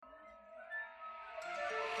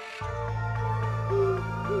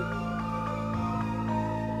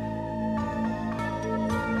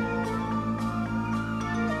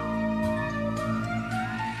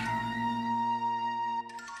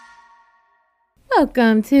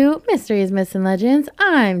Welcome to Mysteries, Myths, and Legends.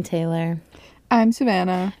 I'm Taylor. I'm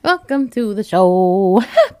Savannah. Welcome to the show.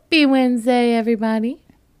 Happy Wednesday, everybody.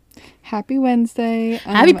 Happy Wednesday.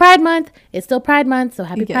 Happy Pride Month. It's still Pride Month, so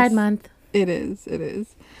happy yes, Pride Month. It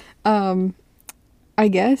is. I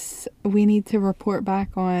guess we need to report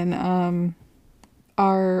back on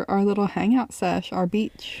our little hangout sesh, our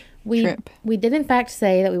beach trip. We did in fact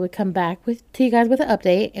say that we would come back to you guys with an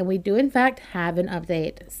update, and we do in fact have an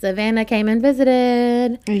update. Savannah came and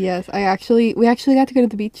visited. Yes, we actually got to go to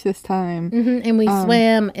the beach this time. And we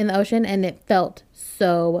swam in the ocean, and it felt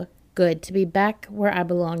so good to be back where I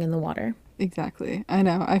belong in the water. Exactly. I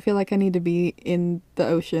know. I feel like I need to be in the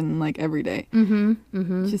ocean like every day.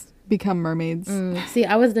 Just become mermaids. See,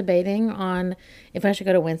 I was debating on if I should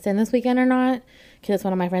go to Winston this weekend or not, because it's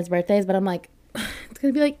one of my friend's birthdays, but I'm like, it's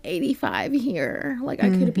going to be like 85 here. Like, I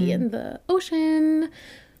could be in the ocean.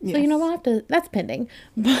 So, you know, we'll have to, that's pending.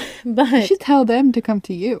 But you should tell them to come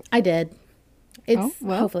to you. I did. It's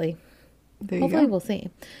hopefully. Hopefully we'll see.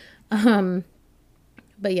 But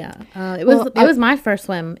yeah, it was my first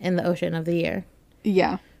swim in the ocean of the year.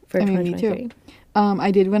 Yeah. For 2023. Me too.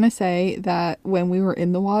 I did want to say that when we were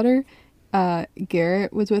in the water,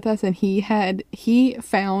 Garrett was with us, and he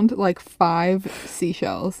found like 5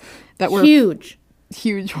 seashells that were huge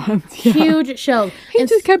ones. Yeah. Huge shells. He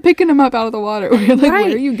just kept picking them up out of the water. We were like, where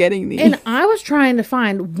are you getting these? And I was trying to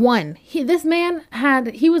find one. This man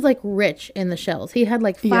he was like rich in the shells. He had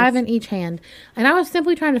like 5 in each hand. And I was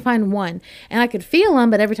simply trying to find one. And I could feel them,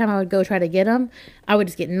 but every time I would go try to get them, I would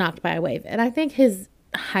just get knocked by a wave. And I think his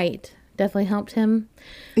height definitely helped him.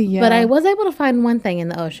 Yeah. But I was able to find one thing in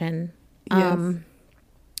the ocean.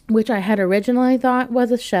 Which I had originally thought was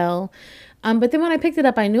a shell. But then when I picked it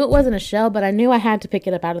up, I knew it wasn't a shell, but I knew I had to pick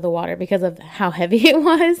it up out of the water because of how heavy it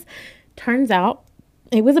was. Turns out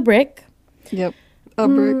it was a brick. Yep. A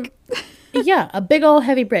brick. Yeah, a big old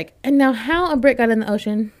heavy brick. And now how a brick got in the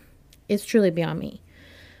ocean is truly beyond me.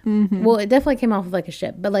 Well, it definitely came off of like a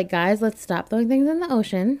ship. But like, guys, let's stop throwing things in the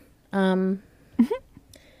ocean. Because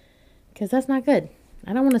that's not good.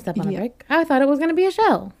 I don't want to step on a brick. I thought it was going to be a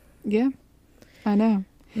shell. Yeah, I know.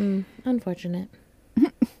 Unfortunate.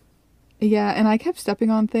 Yeah, and I kept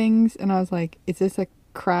stepping on things, and I was like, is this a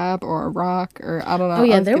crab or a rock, or I don't know. Oh,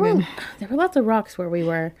 yeah, there were lots of rocks where we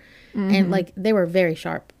were, and, like, they were very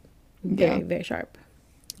sharp. Very, very sharp.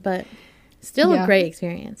 But still a great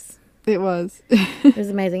experience. It was. It was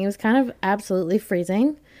amazing. It was kind of absolutely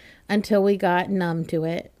freezing until we got numb to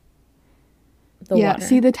it. Water.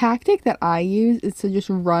 See, the tactic that I use is to just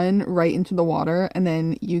run right into the water, and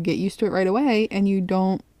then you get used to it right away, and you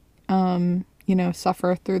don't,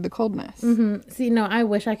 suffer through the coldness. See, no, I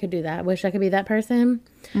wish I could do that. I wish I could be that person,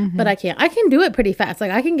 but I can't. I can do it pretty fast. Like,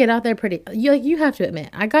 I can get out there pretty, you have to admit,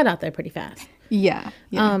 I got out there pretty fast. Yeah,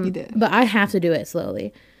 you did. But I have to do it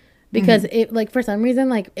slowly because it, like, for some reason,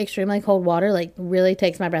 like, extremely cold water, like, really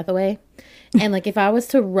takes my breath away. And, like, if I was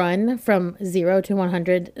to run from 0 to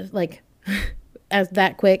 100, like, as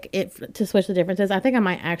that quick to switch the differences, I think I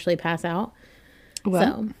might actually pass out.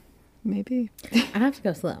 Well, maybe. I have to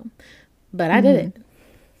go slow. But I did it.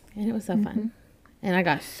 And it was so fun. And I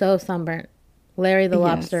got so sunburnt. Larry the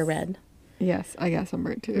lobster red. Yes, I got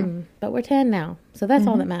sunburnt too. But we're tan now. So that's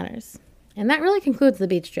all that matters. And that really concludes the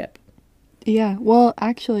beach trip. Yeah. Well,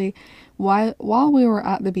 actually, while we were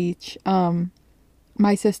at the beach,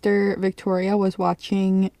 my sister Victoria was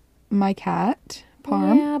watching my cat,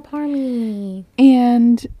 Parm. Yeah, Parmy.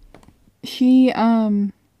 And she,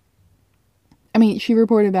 she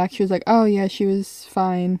reported back. She was like, oh, yeah, she was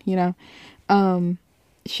fine,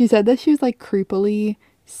 She said that she was, like, creepily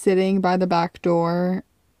sitting by the back door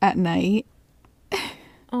at night.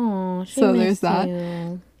 Oh, so there's that.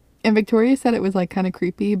 You. And Victoria said it was, like, kind of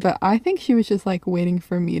creepy, but I think she was just, like, waiting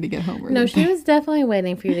for me to get home. No, she was definitely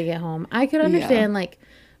waiting for you to get home. I could understand, like,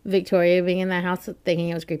 Victoria being in that house thinking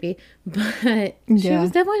it was creepy, but she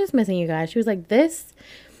was definitely just missing you guys. She was like, this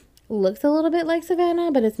looks a little bit like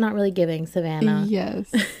Savannah, but it's not really giving Savannah. Yes.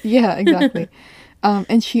 Yeah, exactly.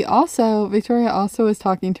 And Victoria also was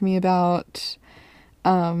talking to me about,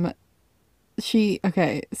 she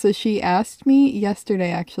asked me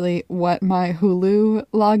yesterday, actually, what my Hulu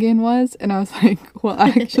login was. And I was like, well,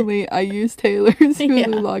 actually, I use Taylor's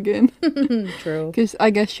Hulu login. True. Because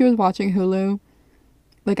I guess she was watching Hulu,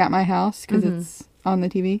 like, at my house, because it's on the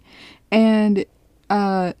TV. And,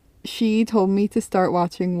 she told me to start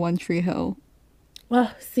watching One Tree Hill.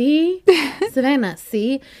 Well, see, Savannah,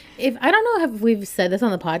 see, if I don't know if we've said this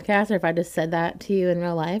on the podcast or if I just said that to you in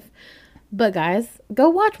real life, but guys,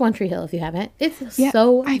 go watch One Tree Hill if you haven't. It's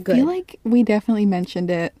so good. I feel like we definitely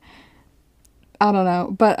mentioned it. I don't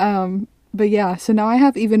know, but But yeah, so now I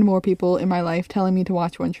have even more people in my life telling me to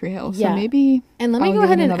watch One Tree Hill. So maybe and let me go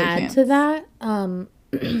ahead and add to that.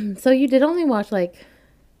 So you did only watch like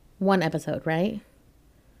one episode, right?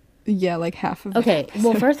 Yeah, like half of it. Okay,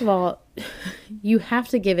 well, first of all, you have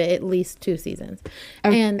to give it at least 2 seasons.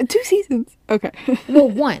 And 2 seasons? Okay. Well,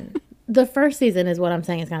 one. The first season is what I'm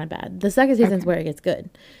saying is kind of bad. The second season is where it gets good,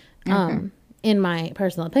 in my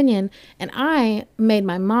personal opinion. And I made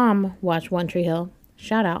my mom watch One Tree Hill.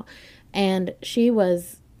 Shout out. And she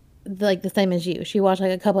was like the same as you. She watched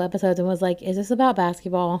like a couple episodes and was like, is this about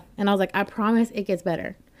basketball? And I was like, I promise it gets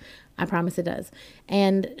better. I promise it does.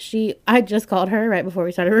 And I just called her right before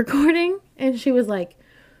we started recording. And she was like,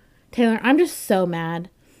 Taylor, I'm just so mad.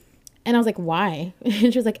 And I was like, why?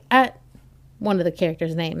 And she was like, at one of the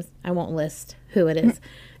characters' names. I won't list who it is.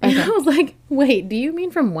 And I was like, wait, do you mean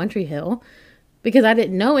from One Tree Hill? Because I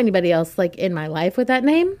didn't know anybody else like in my life with that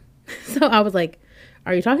name. So I was like,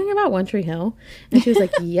 are you talking about One Tree Hill? And she was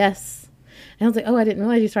like, yes. And I was like, oh, I didn't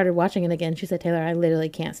realize you started watching it again. She said, Taylor, I literally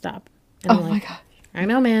can't stop. And I'm like, my gosh. I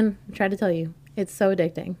know, man. I tried to tell you. It's so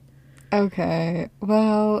addicting. Okay.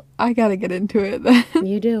 Well, I gotta get into it then.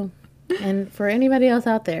 You do. And for anybody else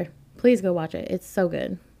out there, please go watch it. It's so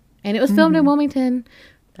good. And it was filmed in Wilmington.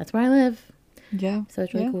 That's where I live. Yeah. So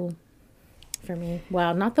it's really cool for me.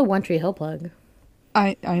 Wow, not the One Tree Hill plug.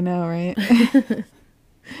 I know, right?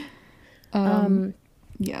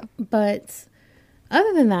 Yeah. But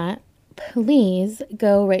other than that, please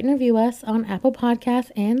go rate and review us on Apple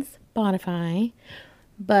Podcasts and Spotify.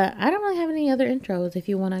 But I don't really have any other intros if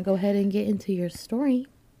you want to go ahead and get into your story.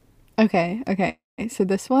 Okay. So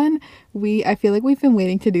this one, I feel like we've been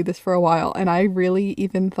waiting to do this for a while, and I really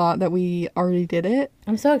even thought that we already did it.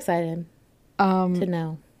 I'm so excited to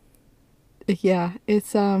know. Yeah,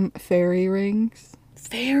 it's fairy rings.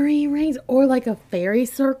 Fairy rings or like a fairy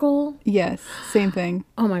circle? Yes, same thing.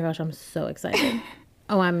 Oh my gosh, I'm so excited.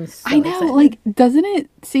 I'm so I know, excited. like, doesn't it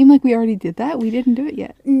seem like we already did that? We didn't do it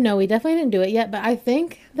yet. No, we definitely didn't do it yet, but I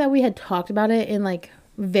think that we had talked about it in like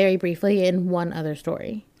very briefly in one other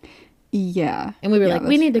story. Yeah. And we were like,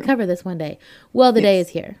 we need to cover this one day. Well, the day is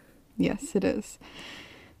here. Yes, it is.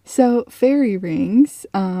 So, fairy rings,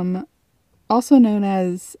 also known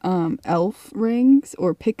as elf rings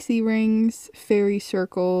or pixie rings, fairy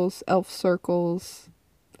circles, elf circles,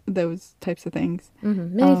 those types of things.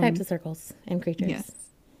 Many types of circles and creatures.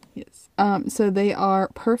 Yes. So they are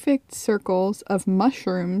perfect circles of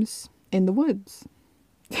mushrooms in the woods.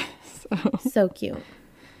 So cute.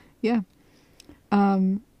 Yeah.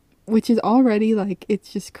 Which is already like,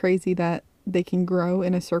 it's just crazy that they can grow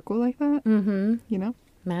in a circle like that. Mm-hmm. You know?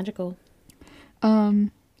 Magical.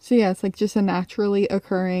 So yeah, it's like just a naturally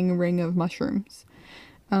occurring ring of mushrooms.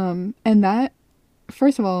 And that,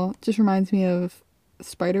 first of all, just reminds me of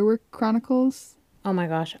Spiderwick Chronicles. Oh my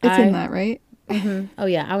gosh. It's in that, right? Mm-hmm. Oh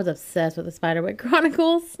yeah, I was obsessed with the Spiderwick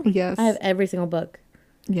Chronicles. Yes. I have every single book.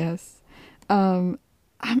 Yes. I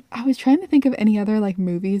was trying to think of any other like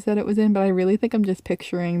movies that it was in, but I really think I'm just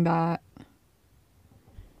picturing that.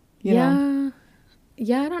 You know?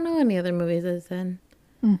 Yeah, I don't know any other movies it's in.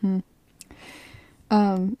 Mm-hmm.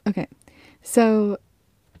 Okay. So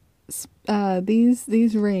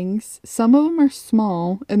these rings, some of them are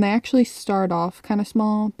small, and they actually start off kind of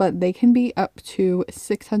small, but they can be up to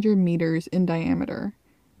 600 meters in diameter.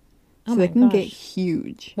 So they can get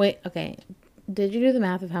huge. Wait, okay. Did you do the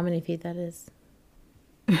math of how many feet that is?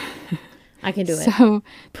 I can do it. So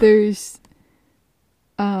there's,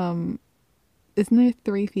 isn't there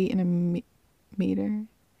 3 feet in a meter?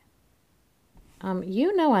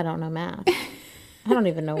 You know I don't know math. I don't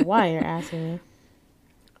even know why you're asking me.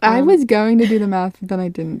 I was going to do the math, but then I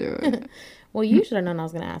didn't do it. Well, you should have known I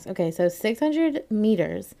was going to ask. Okay, so 600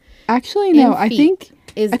 meters. Actually, no. I think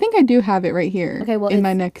I do have it right here. Okay, well, in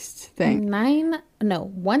my next thing.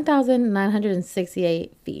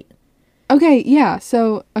 1,968 feet. Okay, yeah.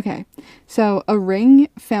 So a ring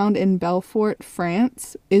found in Belfort,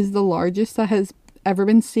 France, is the largest that has ever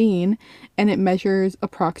been seen, and it measures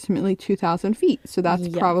approximately 2,000 feet. So that's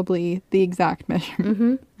probably the exact measurement.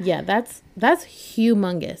 Mm-hmm. Yeah, that's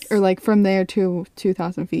humongous. Or like from there to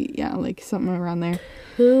 2,000 feet. Yeah, like something around there.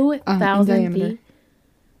 2,000 feet?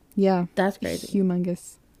 Yeah. That's crazy.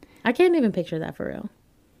 Humongous. I can't even picture that for real.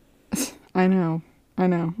 I know.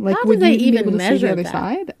 Like, how would did they you even be able to measure see the other that?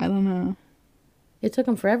 side? I don't know. It took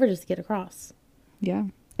them forever just to get across. Yeah.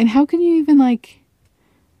 And how can you even like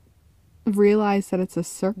realize that it's a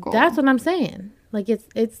circle? That's what I'm saying. Like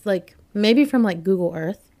it's like maybe from like Google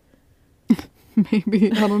Earth.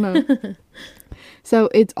 Maybe. I don't know. So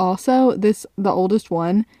it's also the oldest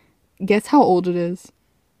one. Guess how old it is?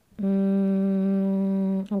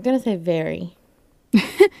 I'm gonna say very.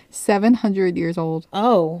 700 years old.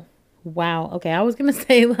 Oh, wow. Okay, I was gonna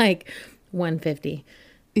say like 150.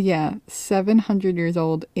 Yeah, 700 years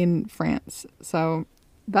old in France. So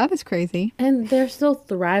that is crazy. And they're still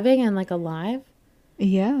thriving and like alive?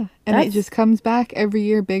 Yeah. And it just That's comes back every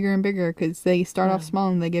year bigger and bigger because they start off wow. small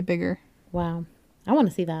and they get bigger. Wow. I want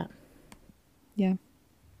to see that. Yeah.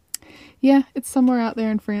 Yeah, it's somewhere out there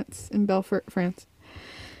in France, in Belfort, France.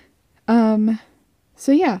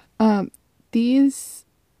 So yeah, these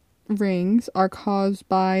rings are caused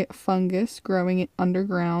by fungus growing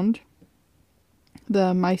underground.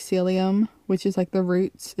 The mycelium, which is like the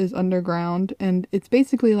roots, is underground, and it's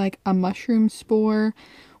basically like a mushroom spore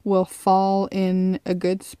will fall in a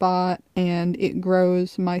good spot and it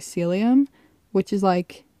grows mycelium, which is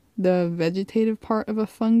like the vegetative part of a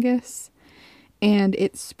fungus, and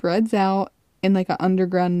it spreads out in like an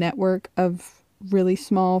underground network of really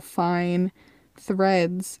small fine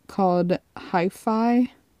threads called hyphae.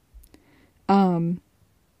 And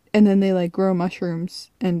then they like grow mushrooms,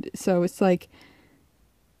 and so it's like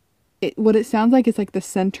what it sounds like is like the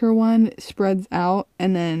center one spreads out,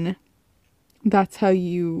 and then that's how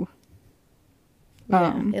you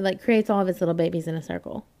Yeah, it like creates all of its little babies in a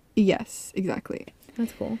circle. yes, exactly.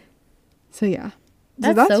 That's cool. So yeah. So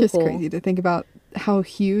That's that's so just cool. crazy to think about how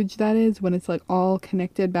huge that is when it's like all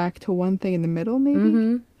connected back to one thing in the middle, maybe.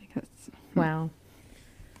 Mm-hmm. Like that's, Wow.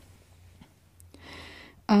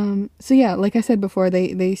 so yeah, like I said before,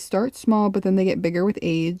 they start small, but then they get bigger with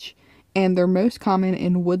age, and they're most common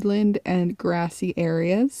in woodland and grassy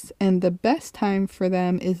areas. And the best time for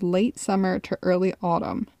them is late summer to early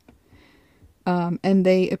autumn. And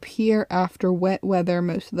they appear after wet weather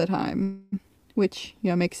most of the time, which, you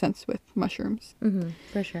know, makes sense with mushrooms. Mm-hmm.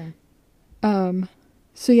 For sure.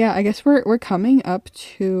 So yeah, I guess we're coming up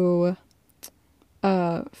to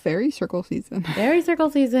fairy circle season. Fairy circle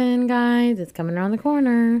season, guys. It's coming around the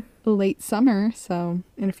corner. Late summer, so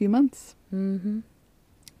in a few months. Mm-hmm.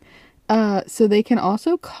 So they can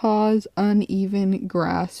also cause uneven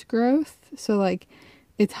grass growth. So like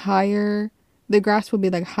it's higher, the grass will be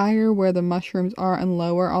like higher where the mushrooms are and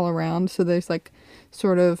lower all around. So there's like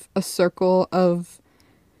sort of a circle of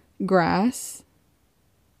grass.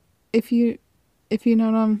 If you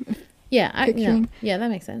know what I'm picturing. Yeah, that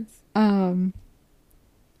makes sense.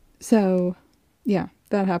 So yeah,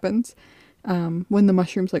 that happens. When the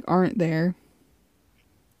mushrooms like aren't there.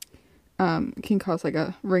 Can cause like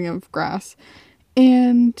a ring of grass,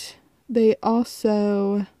 and they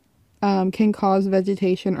also can cause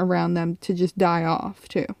vegetation around them to just die off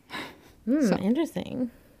too. So,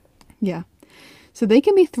 Interesting. yeah, so they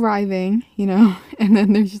can be thriving, you know, and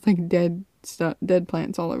then there's just like dead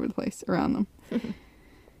plants all over the place around them.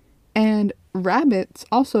 And rabbits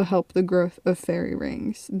also help the growth of fairy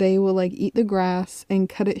rings. They will like eat the grass and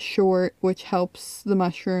cut it short, which helps the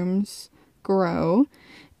mushrooms grow.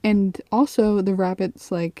 And also the rabbits,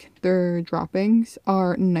 like their droppings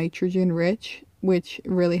are nitrogen rich, which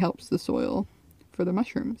really helps the soil for the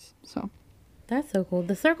mushrooms. So That's so cool.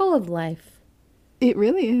 The circle of life. it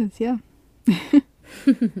really is, yeah.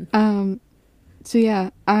 So yeah,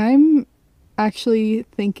 I'm actually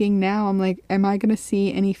thinking now, I'm like, am I gonna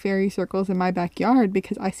see any fairy circles in my backyard?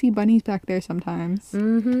 Because I see bunnies back there sometimes.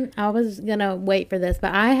 Mm-hmm. I was gonna wait for this,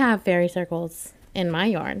 but I have fairy circles in my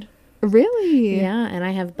yard. Really? Yeah, and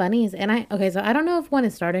I have bunnies. And so I don't know if one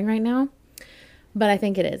is starting right now, but I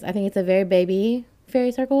think it is. I think it's a very baby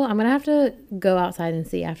fairy circle. I'm going to have to go outside and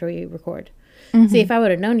see after we record. Mm-hmm. See, if I would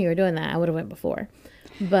have known you were doing that, I would have went before.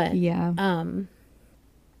 But yeah.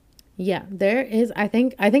 Yeah, there is, I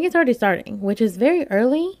think it's already starting, which is very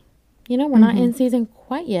early. You know, we're not in season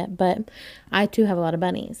quite yet, but I too have a lot of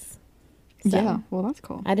bunnies. So yeah, well, that's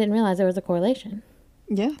cool. I didn't realize there was a correlation.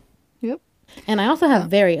 Yeah. Yep. And I also have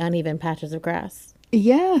very uneven patches of grass.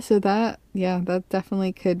 Yeah, so that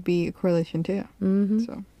definitely could be a correlation too. Mm-hmm.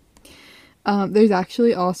 So, there's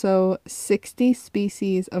actually also 60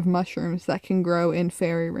 species of mushrooms that can grow in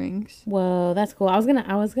fairy rings. Whoa, that's cool. I was gonna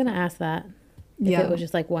ask that. If it was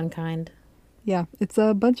just like one kind. Yeah, it's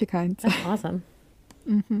a bunch of kinds. That's awesome.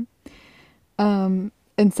 Mm-hmm.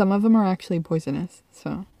 And some of them are actually poisonous.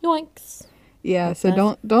 So. Yoinks. Yeah, hope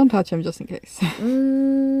so don't touch them just in case.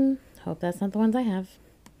 Hope that's not the ones I have.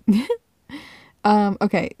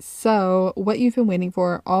 Okay, so what you've been waiting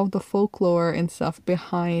for, all the folklore and stuff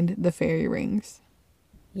behind the fairy rings.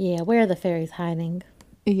 Yeah, where are the fairies hiding?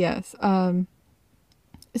 Yes.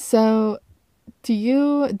 So do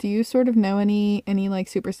you sort of know any like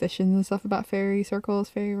superstitions and stuff about fairy circles,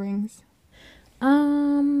 fairy rings?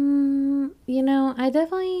 You know, I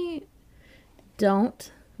definitely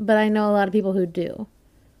don't, but I know a lot of people who do.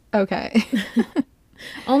 Okay.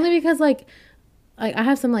 Only because, like, like I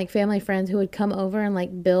have some like family friends who would come over and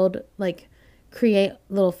like build like create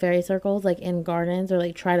little fairy circles like in gardens or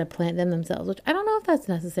like try to plant them themselves, which I don't know if that's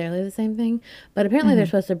necessarily the same thing, but apparently they're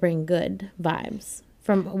supposed to bring good vibes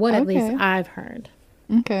from what at least I've heard.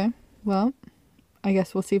 Okay. Well, I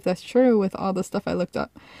guess we'll see if that's true with all the stuff I looked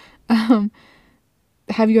up.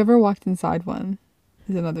 Have you ever walked inside one?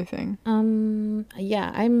 Is another thing.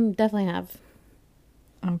 Yeah, I'm definitely have.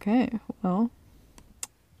 Okay. Well,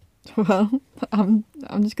 I'm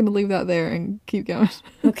just gonna leave that there and keep going.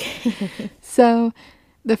 Okay. So,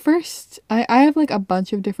 the first I have like a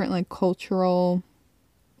bunch of different like cultural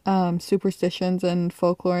superstitions and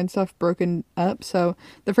folklore and stuff broken up. So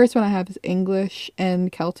the first one I have is English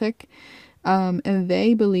and Celtic, and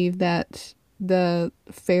they believe that the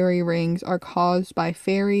fairy rings are caused by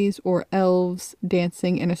fairies or elves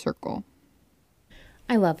dancing in a circle.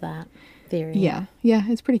 I love that theory. Yeah,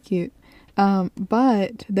 it's pretty cute.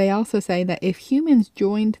 But they also say that if humans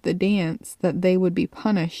joined the dance, that they would be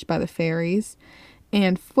punished by the fairies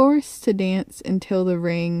and forced to dance until the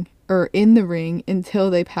ring, or in the ring,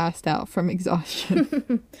 until they passed out from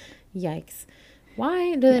exhaustion. Yikes.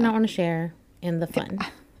 Why do they not want to share in the fun?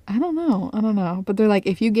 I don't know. But they're like,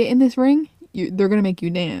 if you get in this ring, they're going to make you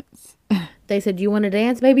dance. They said, you want to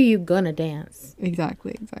dance? Baby, you gonna dance.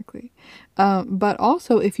 Exactly. But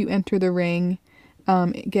also, if you enter the ring,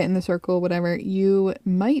 get in the circle, whatever, you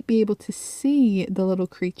might be able to see the little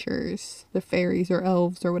creatures, the fairies or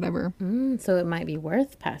elves or whatever. So it might be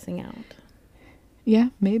worth passing out. Yeah,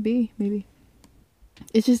 maybe.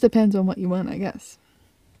 It just depends on what you want, I guess.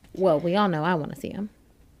 Well, we all know I want to see them.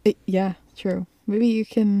 Yeah, true. Maybe you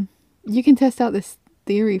can test out this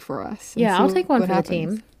theory for us. Yeah, I'll take one for the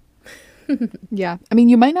team. Yeah. I mean,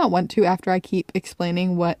 you might not want to after I keep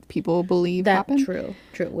explaining what people believe happened. True.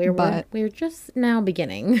 We're just now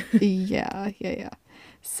beginning. Yeah.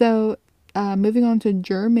 So, moving on to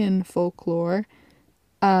German folklore.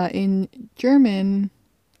 In German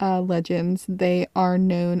legends, they are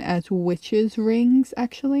known as witches' rings,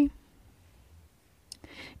 actually.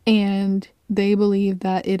 And they believe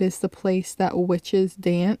that it is the place that witches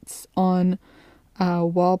dance on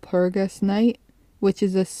Walpurgis Night, which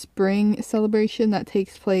is a spring celebration that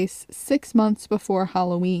takes place 6 months before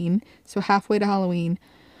Halloween, so halfway to Halloween,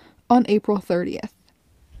 on April 30th.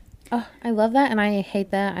 Oh, I love that, and I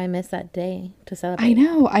hate that I missed that day to celebrate.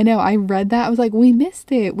 I know. I read that. I was like, we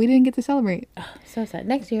missed it. We didn't get to celebrate. Oh, so sad.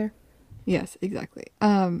 Next year. Yes, exactly.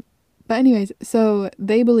 But anyways, so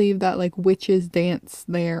they believe that like witches dance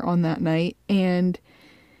there on that night, and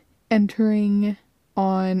entering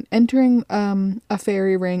a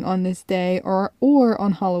fairy ring on this day or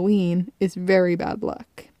on Halloween is very bad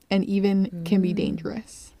luck and even can be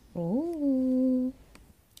dangerous. Ooh.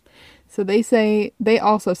 So they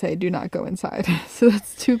also say do not go inside. So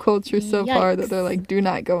that's two cultures so far that they're like, do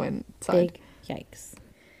not go inside. Big yikes.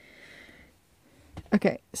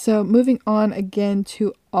 Okay, so moving on again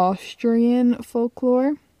to Austrian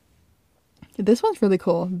folklore. This one's really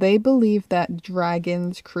cool. They believe that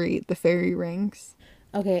dragons create the fairy rings.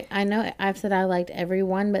 Okay, I know I've said I liked every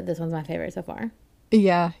one, but this one's my favorite so far.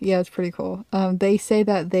 Yeah, it's pretty cool. They say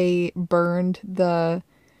that they burned the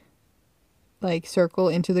like circle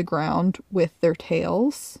into the ground with their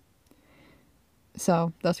tails.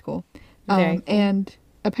 So that's cool. Very cool. And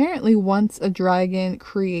apparently once a dragon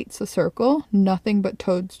creates a circle, nothing but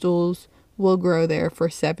toadstools will grow there for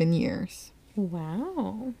 7 years.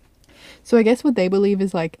 Wow. So I guess what they believe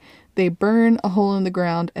is like they burn a hole in the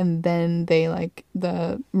ground and then they like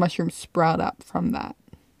the mushrooms sprout up from that.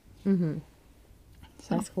 Mm-hmm.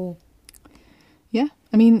 So, that's cool. Yeah.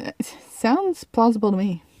 I mean, it sounds plausible to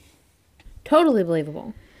me. Totally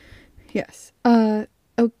believable. Yes.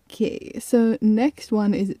 Okay. So next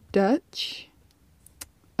one is Dutch.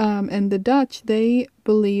 And the Dutch, they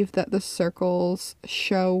believe that the circles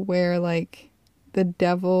show where like the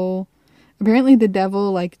devil, apparently the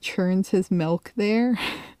devil like churns his milk there.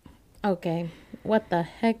 Okay. What the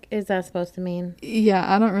heck is that supposed to mean? Yeah,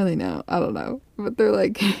 I don't really know. I don't know. But they're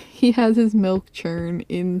like, he has his milk churn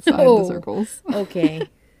inside the circles. Okay.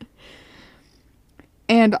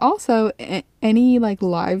 And also, any like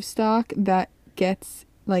livestock that gets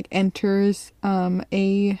like enters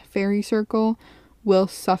a fairy circle will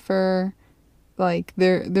suffer, like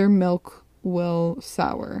their milk will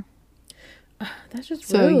sour. That's just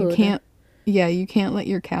so rude. you can't let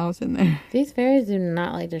your cows in there. These fairies do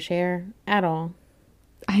not like to share at all.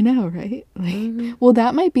 I know, right? Like, well,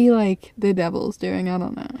 that might be like the devil's doing. I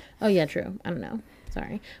don't know. Oh yeah, true. I don't know.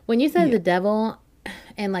 Sorry. When you said the devil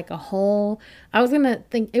and like a hole, I was gonna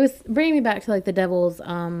think it was bringing me back to like the devil's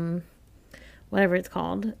whatever it's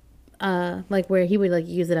called, like where he would like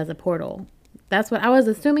use it as a portal. That's what I was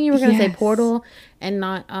assuming you were going to say, Yes. portal, and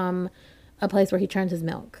not a place where he churns his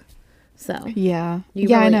milk. So Yeah. you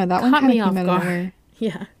Yeah, I really know. That one caught kind me of off came out of guard. nowhere.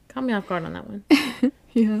 Yeah, caught me off guard on that one.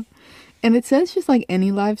 Yeah. And it says just like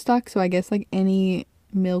any livestock, so I guess like any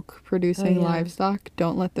milk Oh producing yeah, livestock,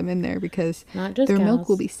 don't let them in there because not just their milk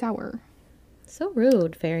will cows. be sour. So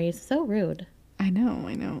rude, fairies. So rude. I know,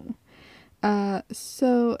 I know.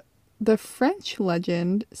 So the French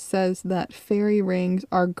legend says that fairy rings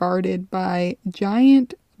are guarded by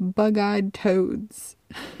giant bug-eyed toads.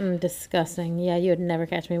 Disgusting. Yeah, you would never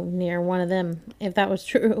catch me near one of them if that was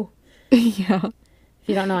true. Yeah. If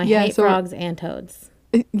you don't know, I Yeah, hate so frogs and toads.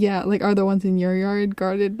 yeah, like are the ones in your yard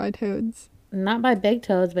guarded by toads? Not by big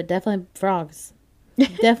toads, but definitely frogs.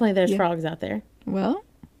 Definitely there's Yeah. frogs out there. Well,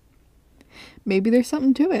 maybe there's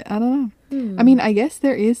something to it. I don't know. I Hmm. mean, I guess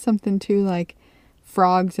there is something to like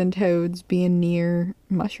frogs and toads being near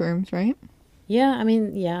mushrooms, right? Yeah, I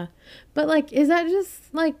mean, yeah. But like, is that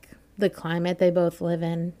just like the climate they both live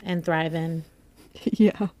in and thrive in?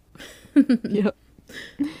 Yeah. Yep.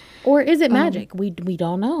 Or is it magic? We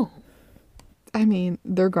don't know. I mean,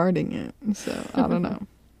 they're guarding it, so I don't know.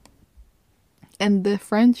 And the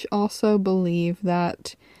French also believe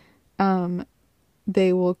that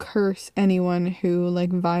they will curse anyone who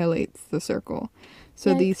like violates the circle.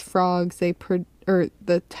 So Yikes. these frogs, or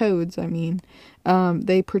the toads, I mean,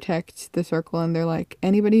 they protect the circle, and they're like,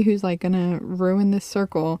 anybody who's like gonna ruin this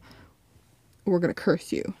circle, we're gonna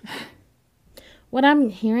curse you. What I'm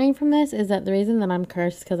hearing from this is that the reason that I'm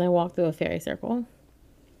cursed is because I walked through a fairy circle.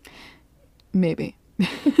 Maybe.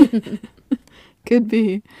 Could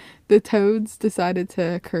be. The toads decided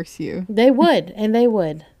to curse you. They would, and they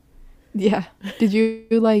would. Yeah. Did you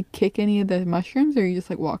like kick any of the mushrooms, or you just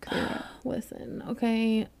like walk through it? Listen,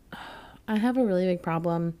 okay. I have a really big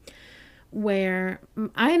problem where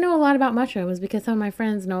I know a lot about mushrooms because some of my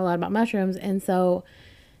friends know a lot about mushrooms. And so,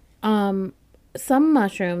 some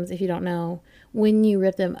mushrooms, if you don't know, when you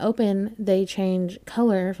rip them open, they change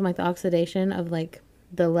color from like the oxidation of like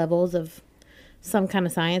the levels of some kind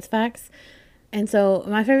of science facts. And so,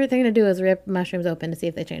 my favorite thing to do is rip mushrooms open to see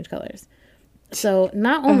if they change colors. So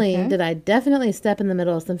not only Okay. did I definitely step in the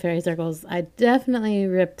middle of some fairy circles, I definitely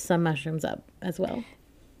ripped some mushrooms up as well.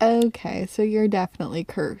 Okay, so you're definitely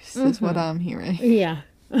cursed, is what I'm hearing. Yeah.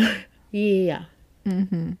 Yeah.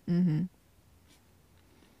 Mm-hmm.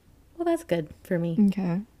 Well, that's good for me.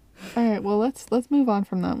 Okay. All right. Well, let's move on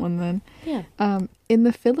from that one then. Yeah. In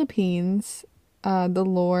the Philippines, the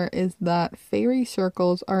lore is that fairy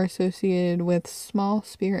circles are associated with small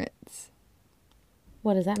spirits.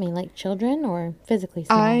 What does that mean? Like children or physically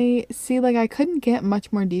small? I see. Like, I couldn't get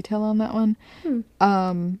much more detail on that one.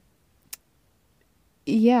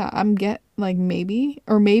 Yeah, like maybe,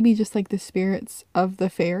 or maybe just like the spirits of the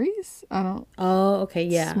fairies. I don't. Oh, okay.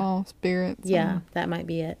 Yeah. Small spirits. Yeah, that might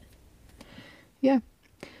be it. Yeah.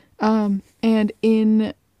 And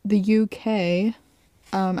in the UK,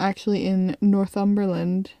 actually in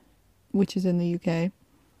Northumberland, which is in the UK,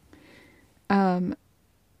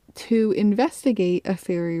 to investigate a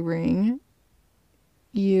fairy ring,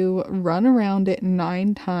 you run around it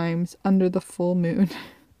 9 times under the full moon.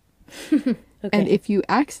 Okay. And if you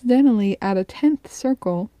accidentally add a 10th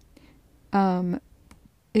circle,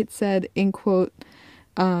 it said, in quote,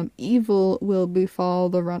 evil will befall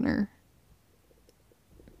the runner.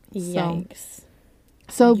 Yikes.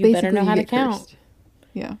 So You basically, better know you how to get count. cursed.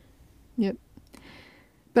 Yeah. Yep.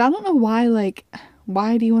 But I don't know why, like,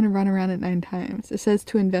 why do you want to run around it 9 times? It says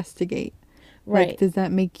to investigate. Right. Like, does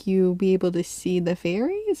that make you be able to see the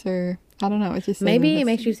fairies? Or, I don't know. It's just saying Maybe it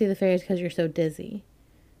makes you see the fairies because you're so dizzy.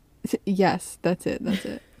 Yes, that's it. That's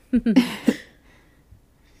it.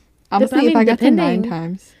 Honestly, if I got to 9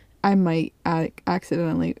 times, I might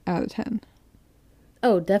accidentally add a 10.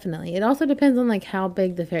 Oh, definitely. It also depends on like how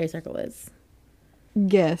big the fairy circle is.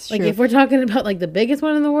 Yes, Like true. if we're talking about like the biggest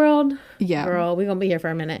one in the world, Yeah. girl, we're gonna be here for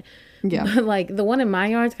a minute. Yeah. But like the one in my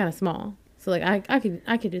yard's kind of small, so like I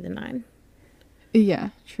could do the 9. Yeah,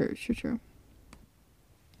 true.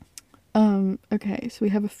 Okay, so we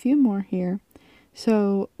have a few more here.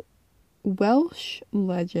 So, Welsh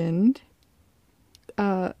legend,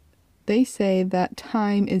 they say that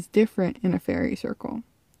time is different in a fairy circle.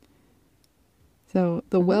 So,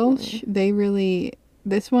 the Welsh,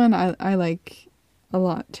 this one I like a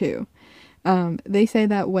lot too. They say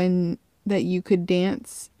that you could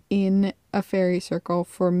dance in a fairy circle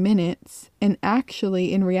for minutes and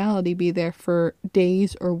actually in reality be there for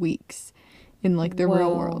days or weeks in like the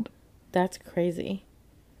real world. That's crazy.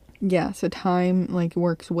 Yeah, so time like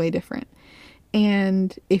works way different.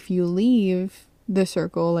 And if you leave the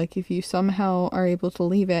circle, like if you somehow are able to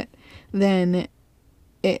leave it, then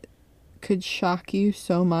it could shock you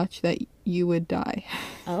so much that you would die.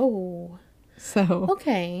 Oh. So.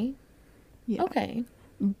 Okay. Yeah. Okay.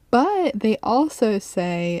 But they also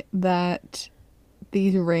say that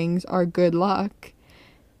these rings are good luck.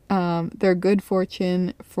 They're good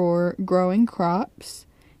fortune for growing crops,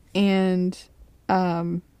 and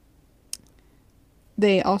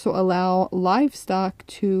they also allow livestock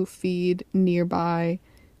to feed nearby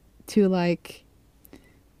to, like,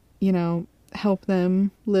 you know, help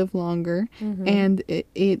them live longer. Mm-hmm. And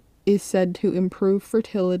it is said to improve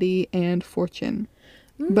fertility and fortune.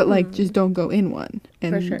 But, like, just don't go in one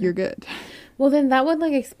and you're good. Well, then that would,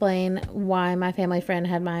 like, explain why my family friend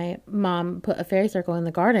had my mom put a fairy circle in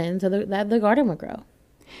the garden so that the garden would grow.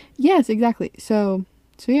 Yes, exactly. So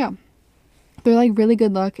yeah. They're, like, really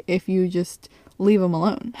good luck if you just leave them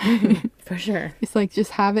alone. Mm-hmm. For sure. It's like,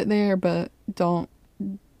 just have it there, but don't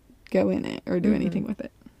go in it or do anything with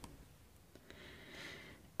it.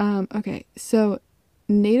 Okay, so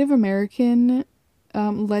Native American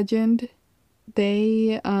legend,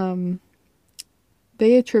 they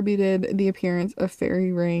attributed the appearance of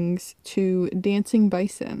fairy rings to dancing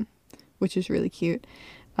bison, which is really cute.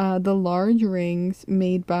 The large rings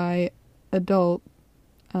made by adult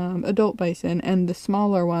bison, and the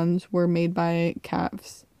smaller ones were made by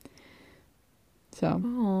calves. So,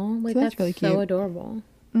 wait, that's really cute. So adorable.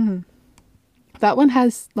 Mm-hmm. That one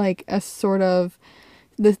has, like, a sort of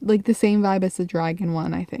the same vibe as the dragon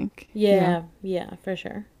one, I think. Yeah, for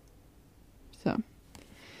sure.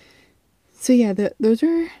 So yeah, those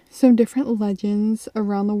are some different legends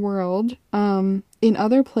around the world. In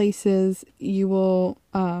other places, you will,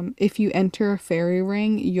 if you enter a fairy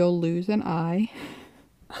ring, you'll lose an eye.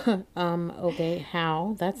 Okay,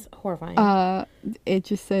 how? That's horrifying. It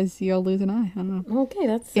just says you'll lose an eye. I don't know. Okay,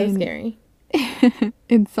 that's so scary.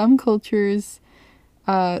 In some cultures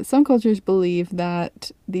believe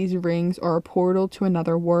that these rings are a portal to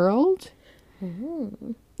another world.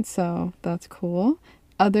 Mm-hmm. So that's cool.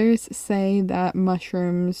 Others say that the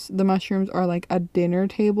mushrooms are like a dinner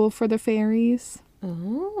table for the fairies.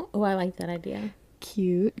 Oh, I like that idea.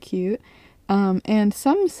 Cute. And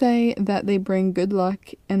some say that they bring good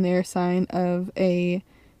luck and they're a sign of a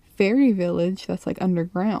fairy village that's, like,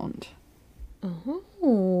 underground.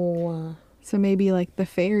 Oh. So maybe, like, the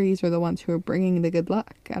fairies are the ones who are bringing the good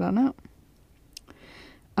luck. I don't know.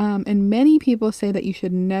 And many people say that you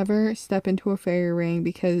should never step into a fairy ring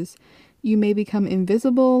because you may become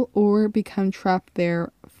invisible or become trapped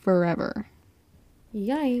there forever.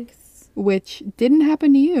 Yikes. Which didn't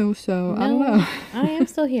happen to you, so no, I don't know. I am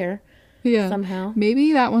still here. Yeah. Somehow.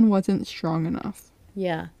 Maybe that one wasn't strong enough.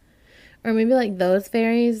 Yeah. Or maybe, like, those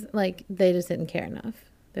fairies, like, they just didn't care enough.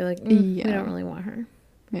 They're like, we don't really want her.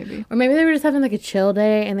 Maybe. Or maybe they were just having, like, a chill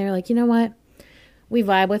day and they were like, you know what? We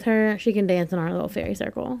vibe with her. She can dance in our little fairy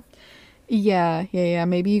circle. Yeah.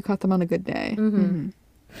 Maybe you caught them on a good day. Mm-hmm.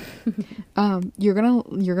 You're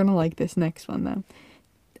gonna like this next one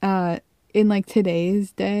though. In, like,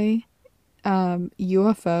 today's day,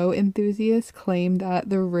 UFO enthusiasts claim that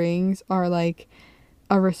the rings are, like,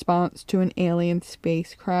 a response to an alien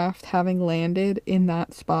spacecraft having landed in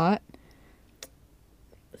that spot.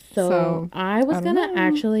 So I was gonna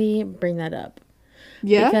actually bring that up.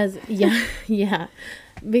 Yeah. Because yeah.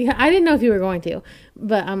 Because I didn't know if you were going to,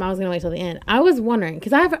 but I was gonna wait till the end. I was wondering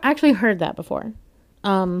because I've actually heard that before.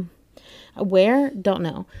 Where? Don't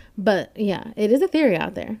know. But yeah, it is a theory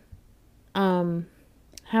out there.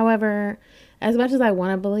 However, as much as I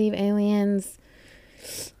want to believe aliens,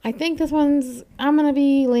 I think I'm going to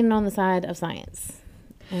be leaning on the side of science.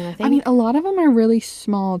 And I mean, a lot of them are really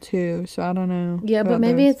small too, so I don't know. Yeah, but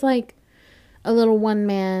maybe it's like a little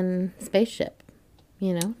one-man spaceship,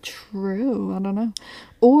 you know? True. I don't know.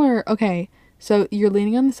 Or, okay, so you're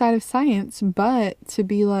leaning on the side of science, but to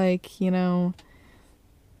be like, you know,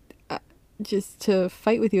 just to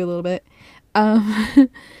fight with you a little bit,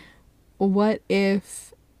 what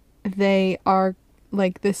if they are,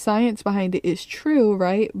 like, the science behind it is true,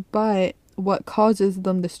 right? But what causes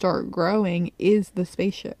them to start growing is the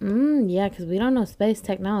spaceship. Yeah, because we don't know space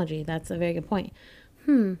technology. That's a very good point.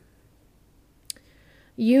 They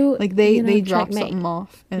drop something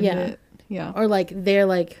off. And yeah. Or, like, their,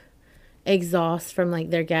 like, exhaust from, like,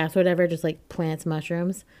 their gas or whatever just, like, plants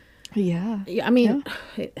mushrooms. Yeah. I mean,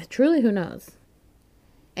 truly, who knows?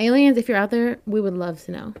 Aliens, if you're out there, we would love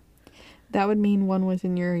to know. That would mean one was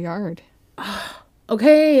in your yard.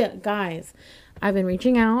 Okay, guys. I've been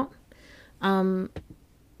reaching out.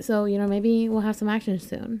 So, you know, maybe we'll have some action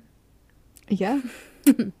soon. Yeah.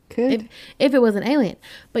 Could. If it was an alien.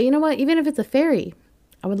 But you know what? Even if it's a fairy,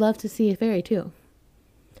 I would love to see a fairy too.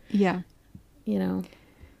 Yeah. You know.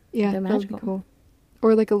 Yeah, they're magical. Cool.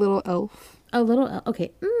 Or like a little elf. A little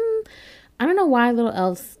okay. I don't know why little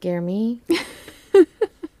elves scare me.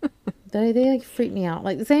 They like freak me out.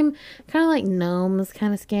 Like the same kind of like gnomes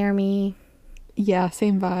kind of scare me. Yeah,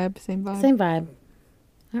 same vibe. Same vibe. Same vibe.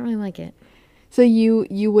 I don't really like it. So you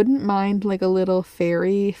wouldn't mind like a little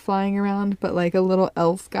fairy flying around, but like a little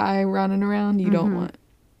elf guy running around, you don't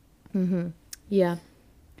want. Yeah.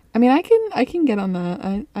 I mean, I can get on that.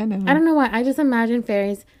 I know. I don't know why. I just imagine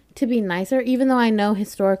fairies to be nicer, even though I know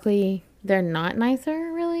historically they're not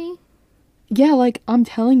nicer, really. Yeah, like I'm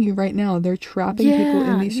telling you right now, they're trapping people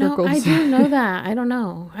in these circles. I do know that. I don't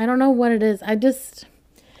know. I don't know what it is.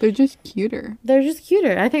 They're just cuter. They're just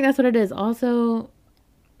cuter. I think that's what it is. Also,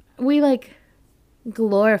 we like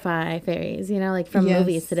glorify fairies, like from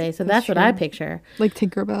movies today. So that's what I picture. Like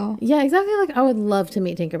Tinkerbell. Yeah, exactly. Like I would love to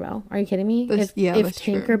meet Tinkerbell. Are you kidding me? If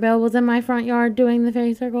Tinkerbell true. was in my front yard doing the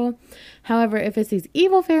fairy circle. However, if it's these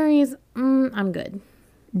evil fairies, I'm good.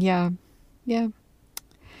 Yeah. Yeah.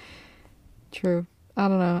 True. I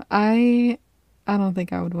don't know. I don't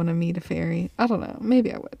think I would want to meet a fairy. I don't know.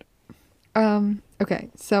 Maybe I would. Okay.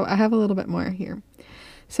 So I have a little bit more here.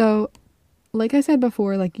 So, like I said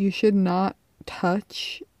before, like you should not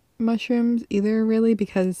touch mushrooms either, really,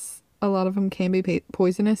 because a lot of them can be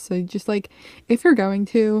poisonous. So just like if you're going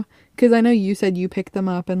to, because I know you said you pick them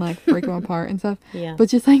up and like break them apart and stuff. Yeah. But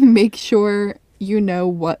just like make sure you know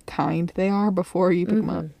what kind they are before you pick them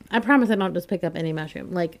up. I promise I don't just pick up any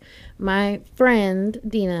mushroom. Like my friend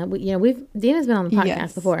Dina, Dina's been on the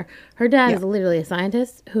podcast before. Her dad is literally a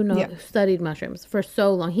scientist who studied mushrooms for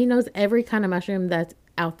so long. He knows every kind of mushroom that's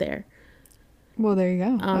out there. Well, there you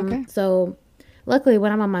go. Okay. So luckily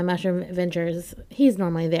when I'm on my mushroom adventures, he's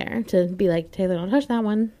normally there to be like, Taylor, don't touch that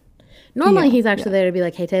one. Normally he's actually there to be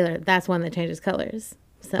like, hey, Taylor, that's one that changes colors.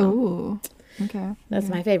 So okay. That's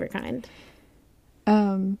my favorite kind.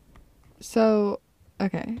 So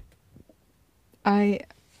okay.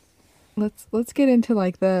 Let's get into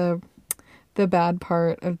like the bad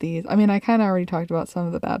part of these. I mean, I kind of already talked about some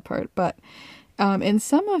of the bad part, but in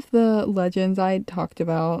some of the legends I talked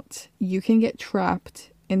about, you can get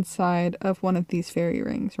trapped inside of one of these fairy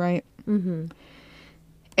rings, right? Mm-hmm.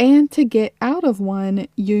 And to get out of one,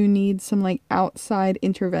 you need some like outside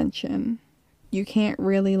intervention. You can't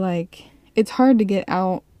really it's hard to get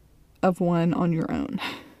out of one on your own.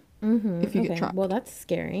 Mm-hmm. If you get trapped. Well, that's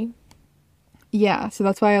scary. Yeah, so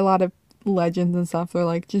that's why a lot of legends and stuff are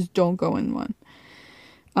like, just don't go in one.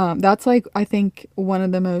 That's like, I think one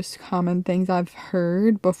of the most common things I've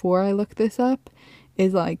heard before I looked this up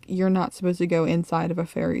is like, you're not supposed to go inside of a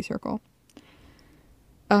fairy circle.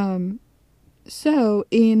 So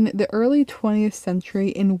in the early 20th century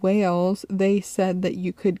in Wales, they said that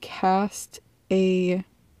you could cast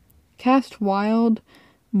wild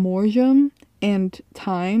morgium and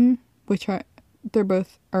thyme, they're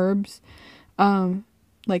both herbs,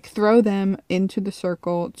 throw them into the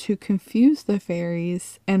circle to confuse the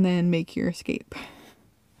fairies and then make your escape.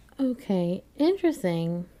 Okay,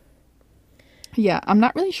 interesting. Yeah, I'm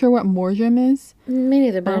not really sure what morgium is. Me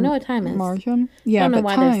neither, but I know what thyme is. Morgium? Yeah, I don't know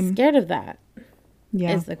why they're scared of that.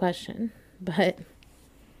 Yeah. Is the question. But,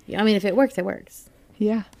 I mean, if it works, it works.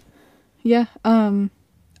 Yeah. Yeah.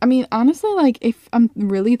 I mean, honestly, like, if I'm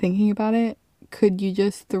really thinking about it, could you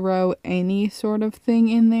just throw any sort of thing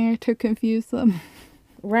in there to confuse them?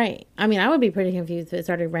 Right. I mean, I would be pretty confused if it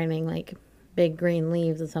started raining, like, big green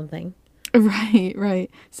leaves or something. Right.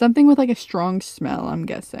 Something with, like, a strong smell, I'm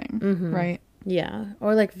guessing. Mm-hmm. Right? Yeah.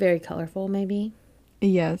 Or, like, very colorful, maybe.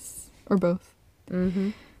 Yes. Or both.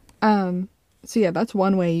 Mm-hmm. So, yeah, that's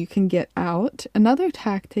one way you can get out. Another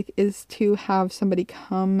tactic is to have somebody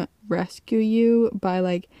come rescue you by,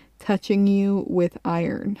 like, touching you with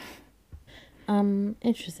iron.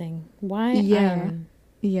 Interesting. Why iron?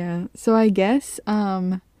 Yeah. So I guess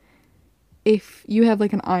if you have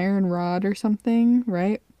like an iron rod or something,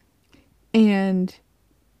 right? And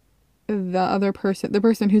the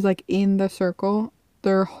person who's like in the circle,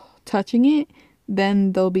 they're touching it,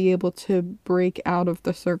 then they'll be able to break out of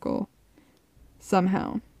the circle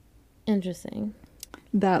somehow. Interesting.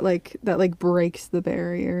 That breaks the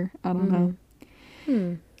barrier. I don't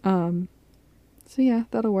know. So yeah,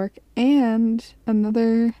 that'll work. And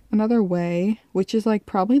another way, which is like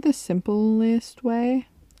probably the simplest way.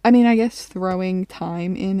 I mean, I guess throwing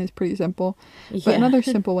thyme in is pretty simple. Yeah. But another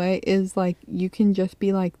simple way is like you can just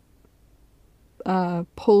be like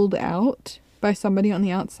pulled out by somebody on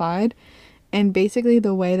the outside. And basically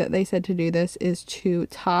the way that they said to do this is to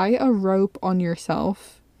tie a rope on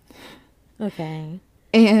yourself. Okay.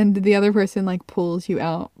 And the other person like pulls the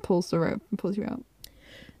rope and pulls you out.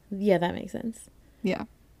 Yeah, that makes sense. Yeah.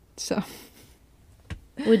 So.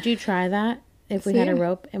 Would you try that If we had a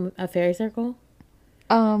rope and a fairy circle?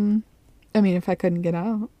 I mean, if I couldn't get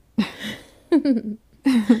out.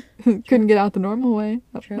 Couldn't get out the normal way.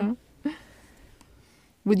 True.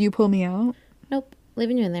 Would you pull me out? Nope.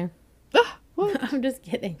 Leaving you in there. What? I'm just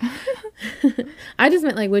kidding. I just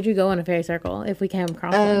meant, like, would you go on a fairy circle if we came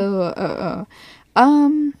across one?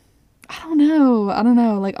 I don't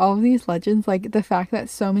know. Like, all of these legends, like, the fact that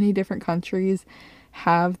so many different countries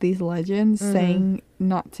have these legends saying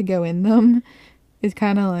not to go in them is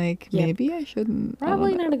kind of like, maybe I shouldn't.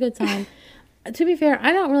 Probably not a good sign. To be fair,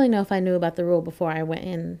 I don't really know if I knew about the rule before I went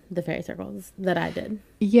in the fairy circles that I did.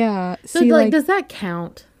 Yeah. So, like, does that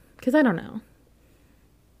count? Because I don't know.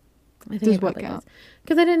 I think does what count?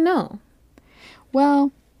 Because I didn't know.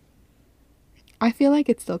 Well, I feel like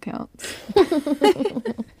it still counts.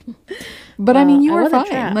 But I mean, you were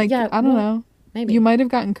fine. Like, I don't know. Maybe. You might have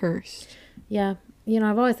gotten cursed. Yeah. You know,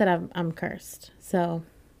 I've always said I'm cursed. So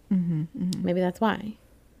maybe that's why.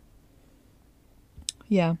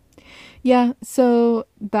 Yeah. Yeah. So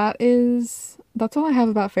that's all I have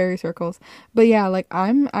about fairy circles. But yeah, like,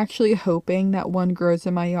 I'm actually hoping that one grows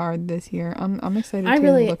in my yard this year. I'm excited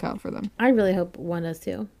to look out for them. I really hope one does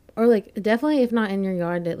too. Or, like, definitely, if not in your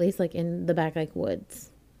yard, at least, like, in the back, like,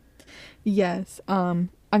 woods. Yes. I'm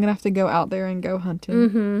gonna have to go out there and go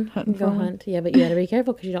hunting. Go hunt. Yeah, but you gotta be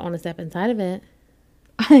careful because you don't want to step inside of it.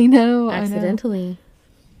 I know. Accidentally.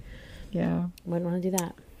 Yeah. Wouldn't want to do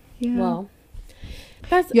that. Yeah. Well,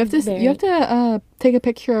 you have to take a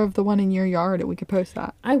picture of the one in your yard and we could post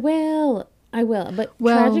that. I will. But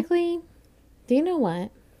tragically, do you know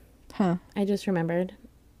what? Huh. I just remembered.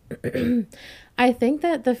 I think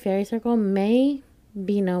that the fairy circle may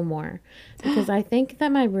be no more because I think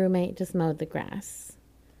that my roommate just mowed the grass.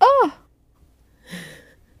 Oh.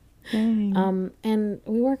 Dang. And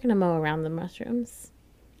we weren't gonna mow around the mushrooms.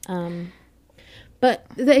 But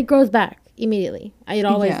it grows back immediately. It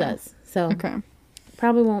always does. So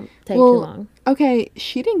probably won't take too long. Okay,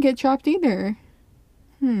 she didn't get chopped either.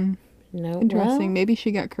 No. Interesting. Well, maybe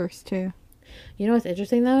she got cursed too. You know what's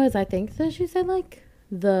interesting though is I think that she said, like,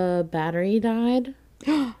 the battery died.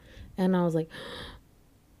 And I was like,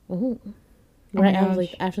 oh. Right, I was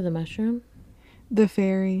like, after the mushroom. The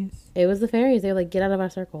fairies. It was the fairies. They were like, get out of our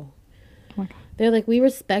circle. Oh my God. They're like, we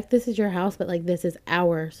respect this is your house, but, like, this is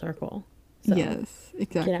our circle. So, yes,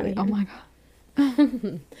 exactly. Oh my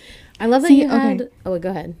God. I love that you had... Okay. Oh, go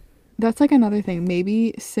ahead. That's, like, another thing.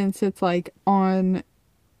 Maybe since it's, like, on,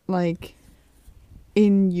 like,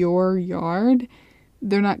 in your yard,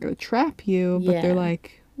 they're not going to trap you, but they're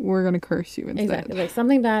like, we're going to curse you instead. Exactly. Like,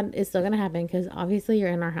 something bad is still going to happen because obviously you're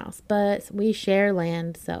in our house, but we share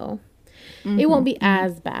land, so it won't be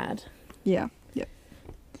as bad. Yeah. Yeah.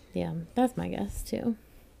 Yeah. That's my guess, too.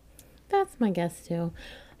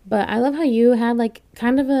 But I love how you had, like,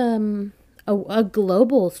 kind of a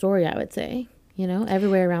global story, I would say, you know,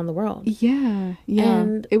 everywhere around the world. Yeah. Yeah.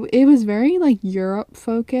 And it was very, like, Europe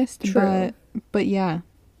focused. True. But yeah.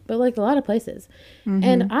 But, like, a lot of places.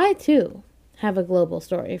 And I, too, have a global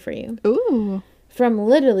story for you. Ooh. From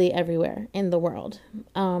literally everywhere in the world.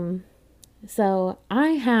 So I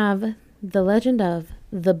have the legend of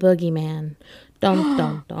the Boogeyman. Dun,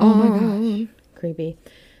 dun, dun. Oh my gosh. Creepy.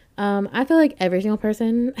 I feel like every single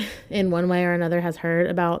person in one way or another has heard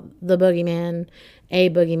about the Boogeyman, a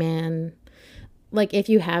Boogeyman. Like, if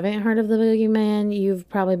you haven't heard of the Boogeyman, you've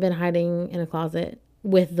probably been hiding in a closet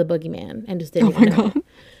with the Boogeyman and just didn't even know. God.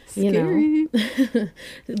 Scary. You know.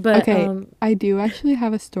 But okay, I do actually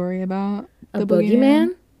have a story about the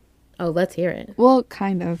Boogeyman. Oh, let's hear it. Well,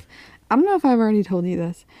 kind of. I don't know if I've already told you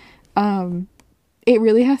this. It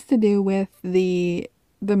really has to do with the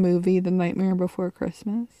movie The Nightmare Before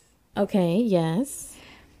Christmas. Okay, yes.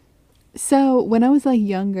 So, when I was, like,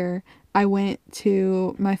 younger, we went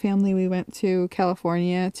to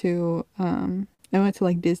California I went to,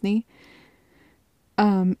 like, Disney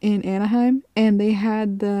in Anaheim, and they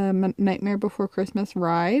had the Nightmare Before Christmas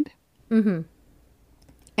ride.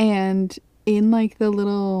 And in, like, the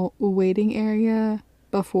little waiting area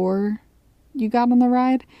before you got on the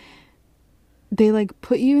ride, they, like,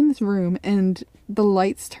 put you in this room and the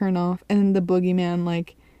lights turn off and the Boogeyman,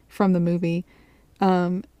 like, from the movie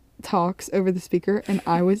talks over the speaker, and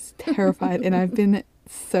I was terrified and I've been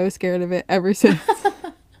so scared of it ever since.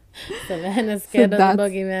 Savannah's scared of the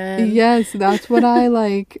Boogeyman. Yes, that's what I,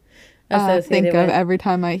 like, think of every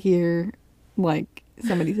time I hear, like,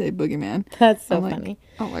 somebody say Boogeyman. That's so funny.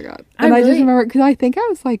 Oh my God. And I just remember, because I think I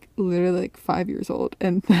was, like, literally, like, 5 years old,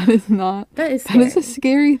 and that is a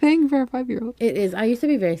scary thing for a 5-year-old. It is. I used to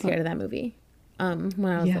be very scared of that movie when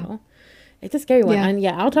I was little. It's a scary one. Yeah. And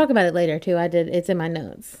yeah, I'll talk about it later too. It's in my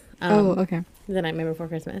notes. Okay. The Nightmare Before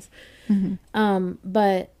Christmas. Mm-hmm.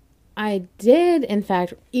 But I did, in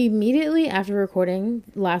fact, immediately after recording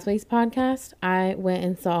last week's podcast, I went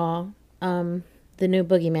and saw the new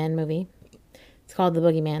Boogeyman movie. It's called The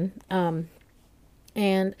Boogeyman.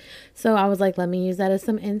 And so I was like, let me use that as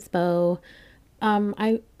some inspo.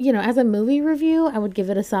 As a movie review, I would give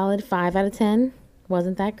it a solid 5 out of 10.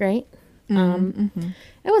 Wasn't that great. Mm-hmm.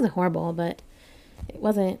 It wasn't horrible, but it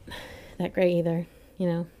wasn't that great either.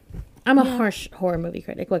 I'm a harsh horror movie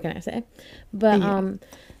critic. What can I say? But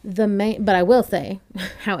but I will say,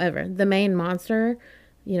 however, the main monster,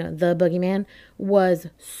 the Boogeyman, was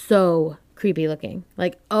so creepy looking.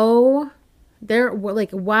 While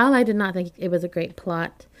I did not think it was a great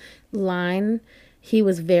plot line, he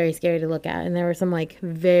was very scary to look at, and there were some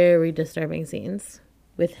very disturbing scenes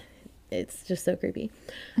it's just so creepy.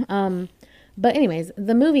 But anyways,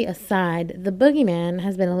 the movie aside, the Boogeyman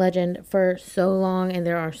has been a legend for so long, and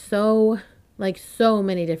there are so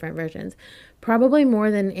many different versions, probably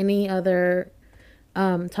more than any other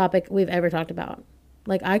topic we've ever talked about.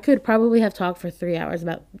 I could probably have talked for 3 hours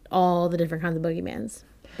about all the different kinds of Boogeymans.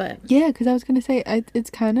 But yeah, because I was gonna say it's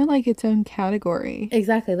kind of like its own category.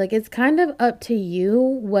 Exactly, it's kind of up to you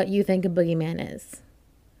what you think a Boogeyman is.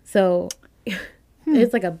 So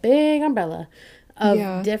it's like a big umbrella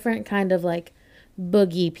of different kind of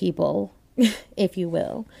boogie people, if you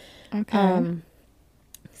will. Okay.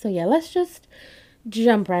 So yeah, let's just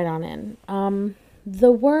jump right on in.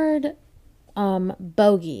 The word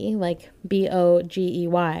bogey, Bogey,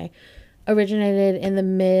 originated in the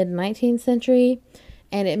mid 19th century,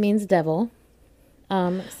 and it means devil.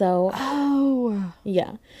 Oh.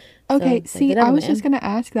 Yeah. Okay, so, see, I was just gonna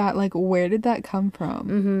ask that, where did that come from?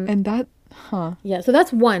 Mm-hmm. And that, Yeah, so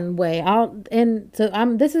that's one way.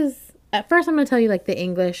 This is, at first I'm gonna tell you the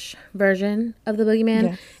English version of the Boogeyman,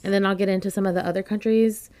 yes. And then I'll get into some of the other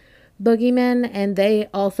countries' boogeymen, and they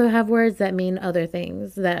also have words that mean other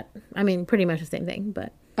things pretty much the same thing,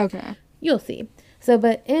 but okay, you'll see. So,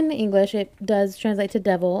 but in English, it does translate to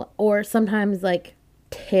devil, or sometimes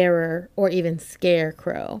terror, or even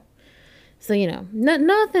scarecrow. So,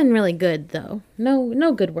 nothing really good though.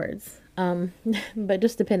 No good words. But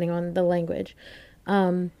just depending on the language.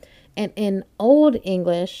 And in Old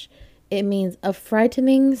English, it means a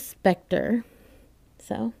frightening specter.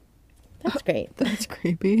 So, that's great. That's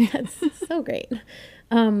creepy. That's so great.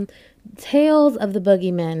 Tales of the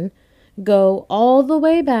Boogeymen go all the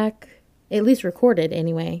way back, at least recorded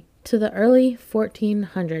anyway, to the early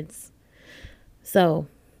 1400s. So,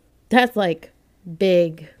 that's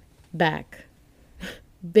big back.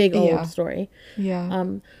 Big old story. Yeah.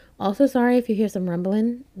 Also, sorry if you hear some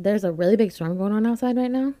rumbling. There's a really big storm going on outside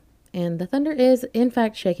right now, and the thunder is, in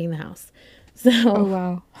fact, shaking the house. So, oh,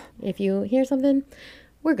 wow. If you hear something,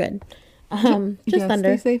 we're good. Just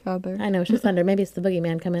thunder. Stay safe out there. I know, it's just thunder. Maybe it's the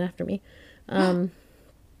Boogeyman coming after me.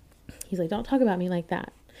 He's like, don't talk about me like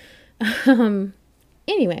that.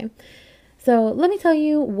 Anyway, so let me tell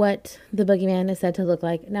you what the Boogeyman is said to look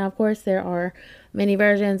like. Now, of course, there are many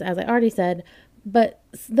versions, as I already said, but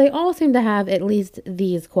they all seem to have at least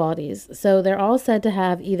these qualities. So they're all said to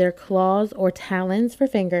have either claws or talons for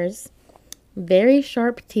fingers, very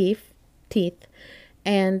sharp teeth,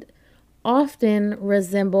 and often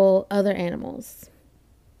resemble other animals.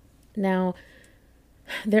 Now,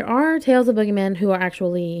 there are tales of boogeymen who are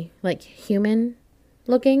actually human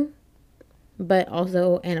looking, but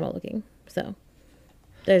also animal looking. So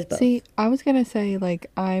there's both. See, I was gonna say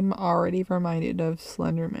I'm already reminded of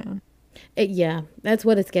Slender Man. Yeah, that's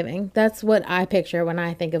what it's giving. That's what I picture when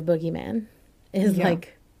I think of Boogeyman. Is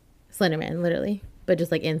Slender Man, literally, but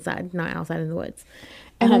just inside, not outside in the woods.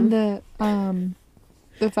 And then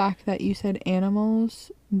the fact that you said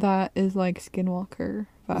animals, that is Skinwalker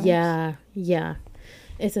vibes. Yeah,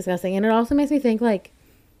 it's disgusting, and it also makes me think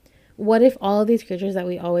what if all of these creatures that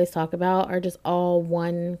we always talk about are just all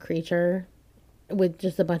one creature with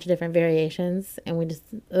just a bunch of different variations, and we just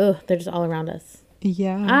they're just all around us.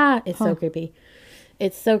 Yeah. It's so creepy.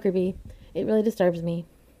 It's so creepy. It really disturbs me.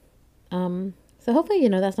 So hopefully,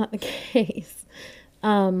 that's not the case.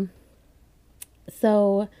 So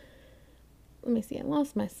let me see. I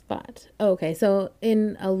lost my spot. Okay. So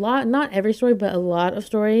in not every story, but a lot of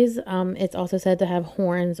stories, it's also said to have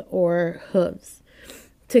horns or hooves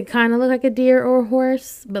to kind of look like a deer or a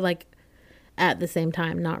horse, but at the same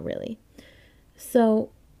time, not really.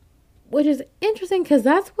 So, which is interesting because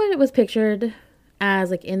that's what it was pictured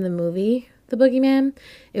as in the movie The Boogeyman.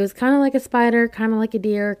 It was kind of like a spider, kind of like a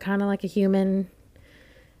deer, kind of like a human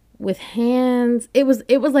with hands. It was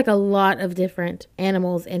a lot of different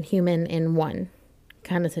animals and human in one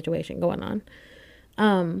kind of situation going on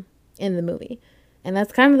in the movie. And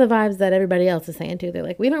that's kind of the vibes that everybody else is saying too. They're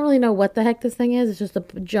like, we don't really know what the heck this thing is. It's just a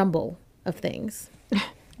jumble of things.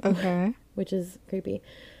 Okay. Which is creepy.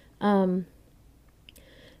 Very,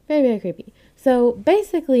 very creepy. So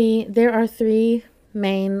basically, there are 3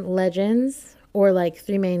 main legends, or like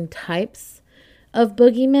 3 main types of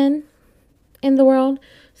boogeymen in the world.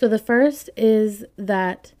 So the first is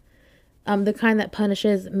that the kind that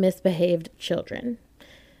punishes misbehaved children.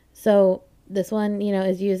 So this one,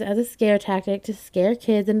 is used as a scare tactic to scare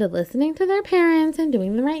kids into listening to their parents and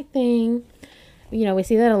doing the right thing. We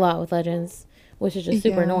see that a lot with legends, which is just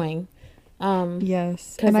super annoying.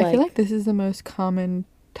 Yes. And I feel like this is the most common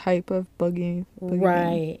type of boogeyman.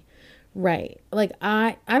 Right. Like,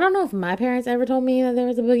 I don't know if my parents ever told me that there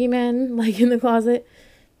was a boogeyman, like, in the closet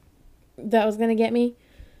that was going to get me.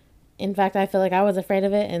 In fact, I feel like I was afraid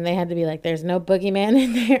of it, and they had to be like, there's no boogeyman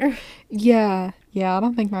in there. Yeah, I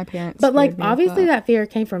don't think my parents. But, like, obviously that fear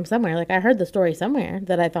came from somewhere. Like, I heard the story somewhere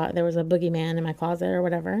that I thought there was a boogeyman in my closet or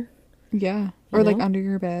whatever. Yeah, or like under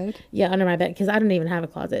your bed. Yeah, under my bed, because I don't even have a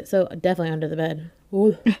closet, so definitely under the bed.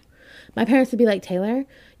 Ooh. My parents would be like, Taylor,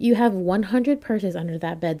 you have 100 purses under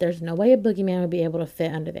that bed. There's no way a boogeyman would be able to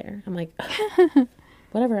fit under there. I'm like,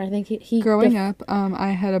 whatever. I think he growing up, I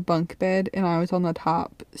had a bunk bed and I was on the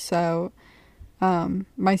top, so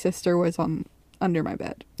my sister was under my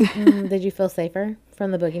bed. Did you feel safer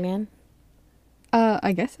from the boogeyman?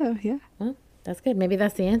 I guess so. Yeah. Well, that's good. Maybe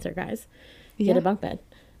that's the answer, guys. Get a bunk bed.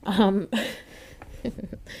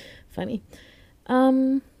 Funny.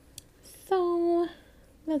 So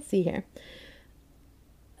let's see here.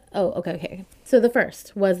 Oh, okay. So the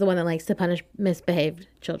first was the one that likes to punish misbehaved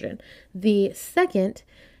children. The second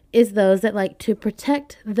is those that like to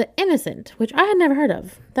protect the innocent, which I had never heard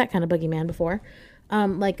of that kind of boogeyman before.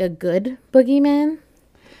 Like a good boogeyman.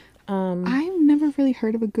 I've never really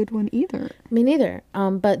heard of a good one either. Me neither.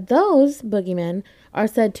 But those boogeymen are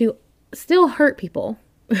said to still hurt people.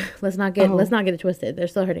 let's not get it twisted. They're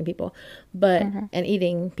still hurting people, but and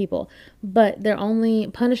eating people, but they're only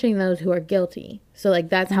punishing those who are guilty. So like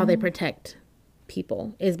that's how they protect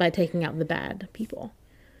people, is by taking out the bad people.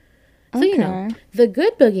 So the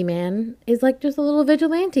good boogeyman is like just a little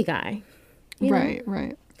vigilante guy. Right.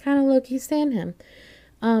 Kind of low-key stand him.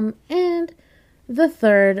 And the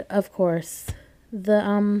third, of course,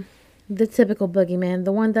 the typical boogeyman,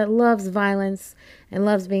 the one that loves violence and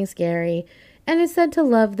loves being scary, and is said to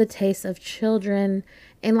love the taste of children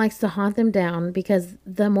and likes to haunt them down because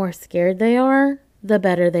the more scared they are, the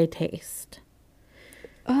better they taste.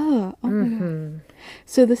 Oh my God.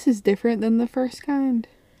 So this is different than the first kind?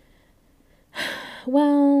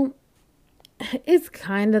 Well, it's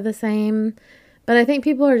kind of the same, but I think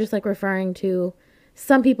people are just like referring to,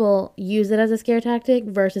 some people use it as a scare tactic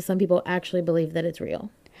versus some people actually believe that it's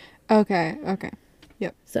real. Okay.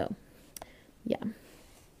 Yep. So, yeah.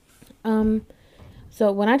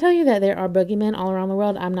 So when I tell you that there are boogeymen all around the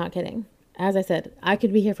world, I'm not kidding. As I said, I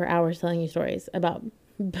could be here for hours telling you stories about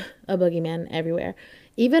a boogeyman everywhere.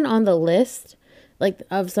 Even on the list, like,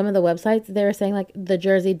 of some of the websites, they're saying, like, the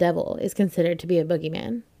Jersey Devil is considered to be a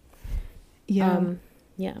boogeyman. Yeah.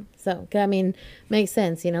 Yeah. So, I mean, makes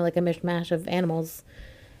sense, like a mishmash of animals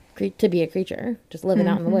to be a creature, just living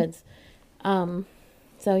out in the woods. So,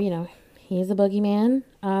 he's a boogeyman.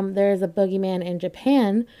 There's a boogeyman in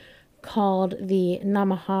Japan called the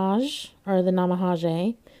Namahage, or the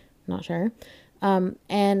Namahage, not sure.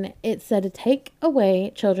 And it's said to take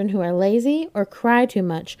away children who are lazy or cry too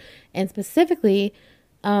much. And specifically,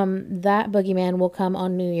 that boogeyman will come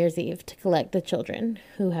on New Year's Eve to collect the children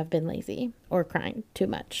who have been lazy or crying too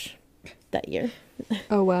much that year.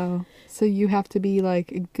 Oh, wow. So you have to be,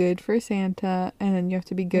 like, good for Santa, and then you have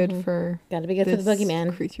to be good for... Gotta be good for the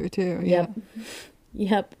boogeyman. Creature, too.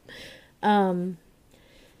 Yep.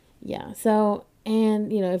 Yeah, so,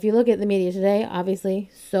 and, if you look at the media today,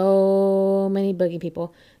 obviously, so many boogie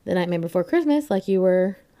people. The Nightmare Before Christmas, like you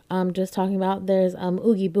were just talking about, there's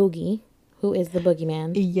Oogie Boogie, who is the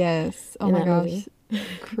boogeyman. Yes. Oh, my gosh.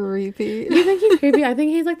 Creepy. You think he's creepy? I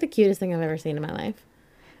think he's, like, the cutest thing I've ever seen in my life.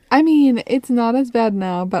 I mean, it's not as bad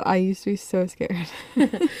now, but I used to be so scared.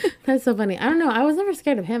 That's so funny. I don't know. I was never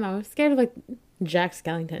scared of him. I was scared of, like, Jack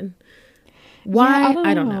Skellington. Why? Yeah,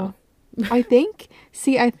 I don't know. I think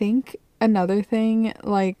another thing,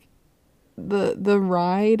 like, the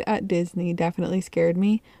ride at Disney definitely scared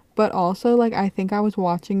me, but also, like, I think I was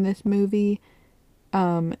watching this movie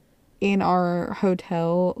in our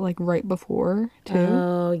hotel, like, right before, too.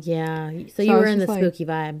 Oh, yeah. So you were in the spooky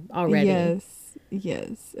vibe already.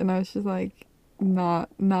 Yes. And I was just, like, not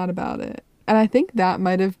about it. And I think that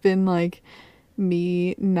might have been, like,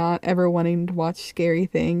 me not ever wanting to watch scary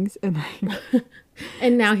things, and like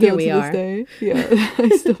and now here we are. Day, yeah, I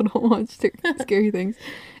still don't watch scary things.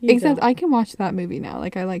 Except I can watch that movie now.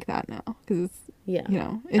 Like I like that now because it's you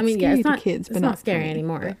know it's scary to kids, but not scary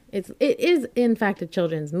anymore. But it is in fact a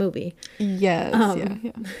children's movie. Yes,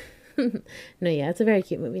 yeah. No, yeah, it's a very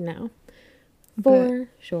cute movie now, for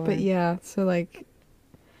sure. But yeah, so like,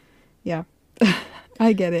 yeah,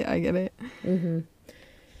 I get it. Mm-hmm.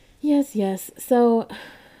 Yes. So,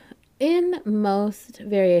 in most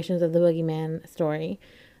variations of the Boogeyman story,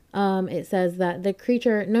 it says that the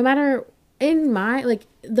creature, no matter, in my, like,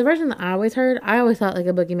 the version that I always heard, I always thought, like,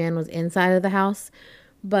 a Boogeyman was inside of the house.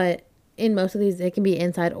 But in most of these, it can be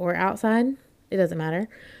inside or outside. It doesn't matter.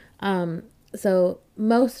 So,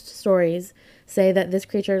 most stories say that this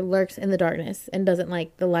creature lurks in the darkness and doesn't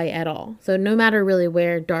like the light at all. So, no matter really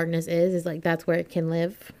where darkness is like, that's where it can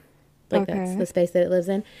live. Like, that's the space that it lives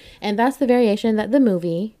in. And that's the variation that the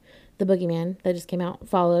movie, The Boogeyman, that just came out,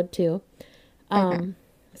 followed, too.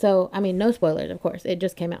 So, I mean, no spoilers, of course. It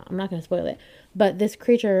just came out. I'm not going to spoil it. But this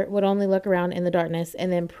creature would only look around in the darkness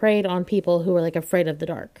and then preyed on people who were, like, afraid of the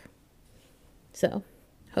dark. So,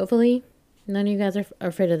 hopefully, none of you guys are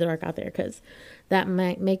afraid of the dark out there, because that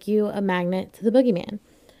might make you a magnet to the Boogeyman.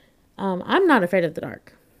 I'm not afraid of the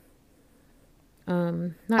dark.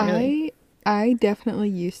 Not really. I definitely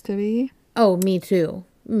used to be. Oh, me too.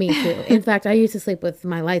 In fact, I used to sleep with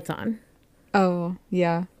my lights on. Oh,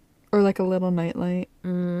 yeah. Or like a little nightlight.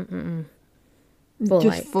 Just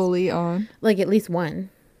lights. Fully on. Like at least one.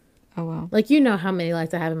 Oh, wow. Like, you know how many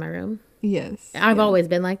lights I have in my room. Yes. I've always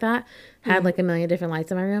been like that. Had like a million different lights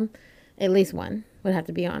in my room. At least one would have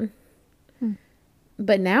to be on.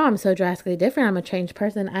 But now I'm so drastically different. I'm a changed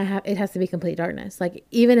person. It has to be complete darkness. Like,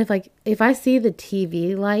 even if I see the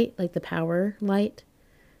TV light, like the power light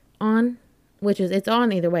on, it's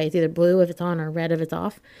on either way. It's either blue if it's on or red if it's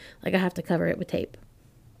off. Like, I have to cover it with tape.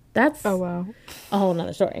 That's a whole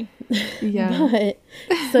nother story. Yeah. But,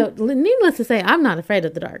 so needless to say, I'm not afraid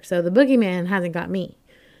of the dark. So the Boogeyman hasn't got me.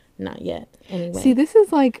 Not yet. Anyway. See, this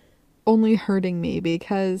is like only hurting me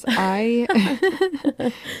because I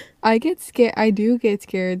get scared. I do get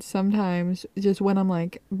scared sometimes just when I'm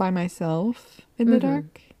like by myself in the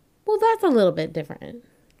dark. Well, that's a little bit different.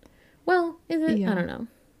 Well, is it? Yeah. I don't know.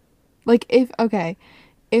 Like if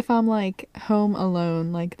I'm like home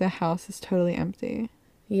alone, like the house is totally empty.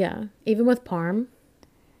 Yeah. Even with Parm.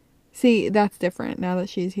 See, that's different. Now that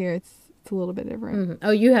she's here, it's a little bit different.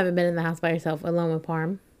 Oh, you haven't been in the house by yourself alone with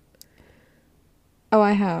Parm? Oh,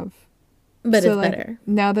 I have. But so, it's better.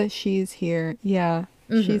 Now that she's here, yeah,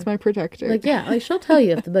 she's my protector. Like, yeah, like she'll tell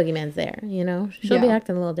you if the Boogeyman's there, you know? She'll be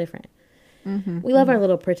acting a little different. We love our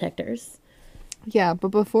little protectors. Yeah, but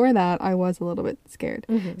before that, I was a little bit scared.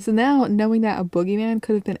 So now, knowing that a Boogeyman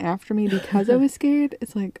could have been after me because I was scared,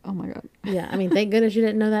 it's like, oh my God. Yeah, I mean, thank goodness you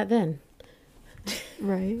didn't know that then.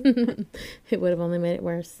 Right. It would have only made it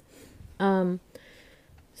worse.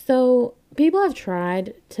 So people have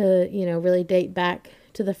tried to, you know, really date back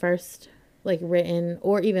to the first, like, written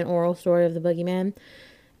or even oral story of the Boogeyman.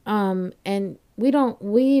 And we don't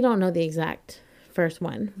know the exact first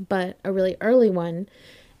one, but a really early one.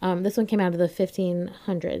 This one came out of the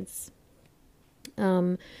 1500s.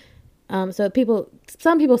 So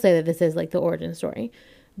some people say that this is like the origin story,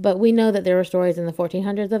 but we know that there were stories in the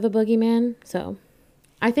 1400s of a Boogeyman. So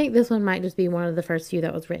I think this one might just be one of the first few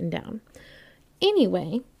that was written down.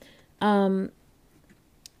 Anyway,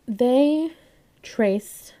 they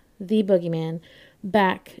traced the Boogeyman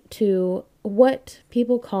back to what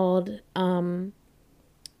people called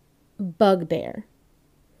bugbear.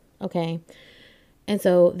 Okay. And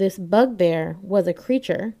so this bugbear was a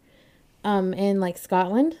creature in like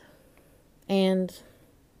Scotland and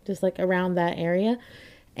just like around that area.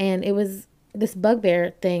 And it was this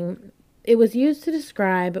bugbear thing. It was used to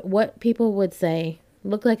describe what people would say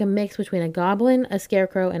looked like a mix between a goblin, a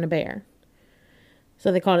scarecrow, and a bear.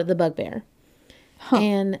 So they called it the bugbear.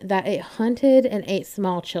 And that it hunted and ate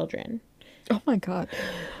small children. Oh my God.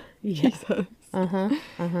 Yeah. Jesus. I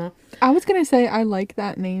was going to say I like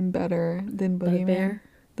that name better than Boogeyman.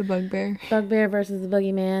 The bugbear. Bugbear versus the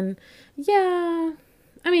Boogeyman. Yeah.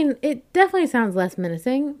 I mean, it definitely sounds less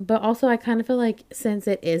menacing, but also I kind of feel like since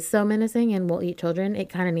it is so menacing and will eat children, it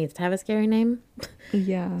kind of needs to have a scary name.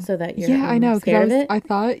 Yeah. So that you're I know, scared of it. I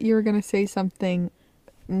thought you were going to say something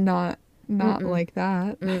not like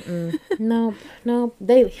that. Nope.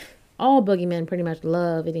 All Boogeymen pretty much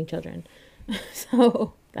love eating children.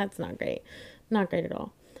 So that's not great. Not great at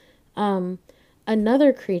all.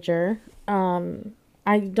 Another creature,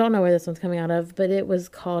 I don't know where this one's coming out of, but it was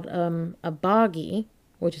called a boggy,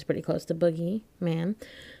 which is pretty close to Boogeyman.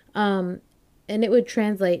 And and it would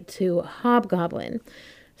translate to hobgoblin.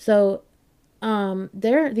 So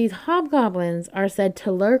these hobgoblins are said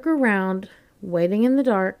to lurk around, waiting in the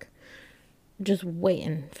dark, just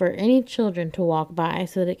waiting for any children to walk by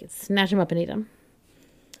so they could snatch them up and eat them.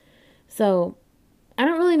 So I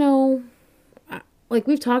don't really know. Like,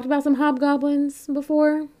 we've talked about some hobgoblins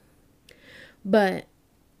before, but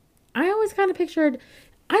I always kind of pictured,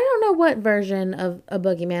 I don't know what version of a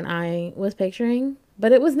boogeyman I was picturing,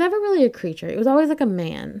 but it was never really a creature. It was always like a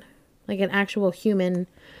man, like an actual human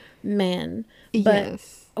man. But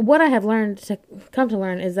yes. what I have come to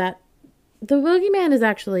learn is that the boogeyman is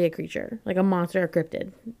actually a creature, like a monster or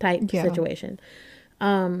cryptid type situation.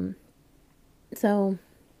 So,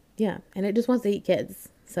 yeah, and it just wants to eat kids.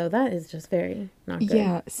 So that is just very not good.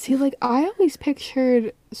 Yeah, see, like, I always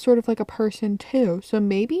pictured sort of like a person too. So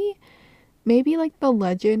maybe like the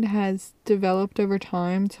legend has developed over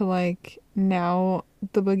time to like now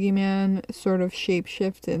the boogeyman sort of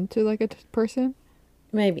shapeshift into like a person.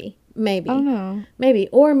 Maybe. I don't know. Maybe.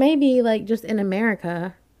 Or maybe like just in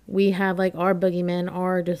America, we have like our boogeymen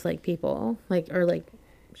are just like people, like, or like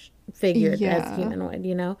figured as humanoid,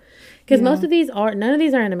 you know? Because none of these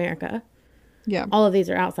are in America. Yeah. All of these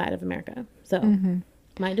are outside of America. So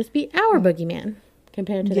might just be our boogeyman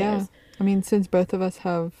compared to theirs. I mean, since both of us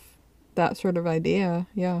have that sort of idea.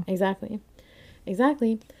 Yeah. Exactly.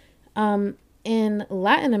 In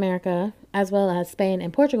Latin America, as well as Spain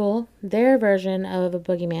and Portugal, their version of a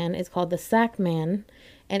boogeyman is called the sack man,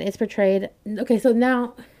 and it's portrayed. Okay, so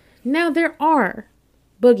now there are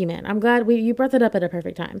boogeymen. I'm glad you brought that up at a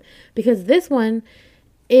perfect time, because this one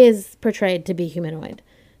is portrayed to be humanoid.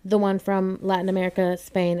 The one from Latin America,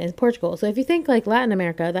 Spain, and Portugal. So if you think like Latin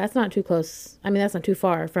America, that's not too close. I mean, that's not too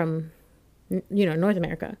far from, North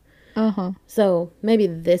America. So maybe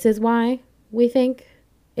this is why we think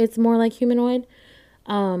it's more like humanoid.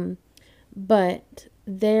 But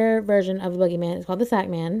their version of the boogeyman is called the sack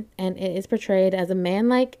man, and it is portrayed as a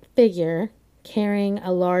man-like figure carrying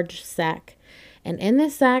a large sack. And in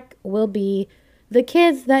this sack will be the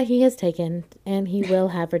kids that he has taken and he will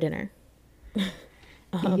have for dinner.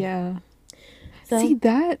 Yeah. So, see,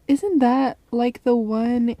 isn't that like the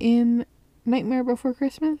one in Nightmare Before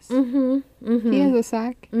Christmas? He has a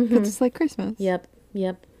sack. Because it's like Christmas. Yep.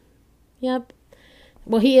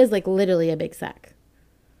 Well, he is like literally a big sack.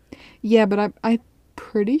 Yeah, but I'm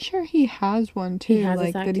pretty sure he has one too. He has like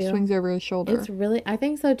a sack that he too. swings over his shoulder. I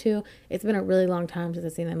think so too. It's been a really long time since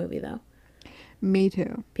I've seen that movie though. Me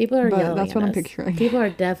too. People are yelling that's at what us. I'm picturing. People are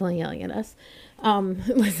definitely yelling at us,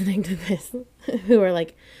 listening to this, who are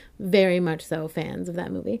like very much so fans of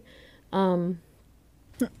that movie. But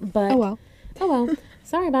oh well.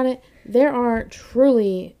 Sorry about it. There are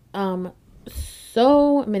truly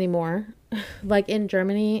so many more, like in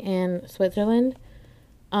Germany and Switzerland.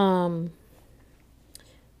 Oh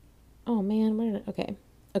man, where did it?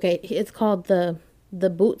 Okay, it's called the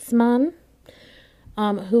Bootsman.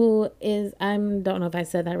 Who is, I don't know if I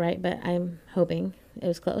said that right, but I'm hoping it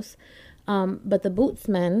was close. But the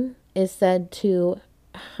Bootsman is said to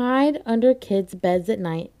hide under kids' beds at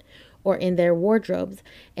night or in their wardrobes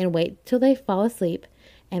and wait till they fall asleep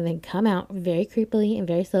and then come out very creepily and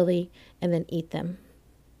very slowly and then eat them.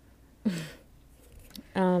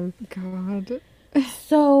 God.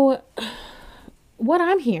 So what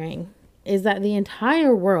I'm hearing is that the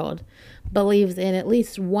entire world believes in at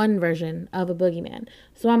least one version of a boogeyman.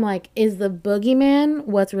 So I'm like, is the boogeyman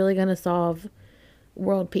what's really going to solve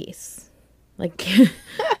world peace? Like,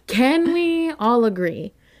 can we all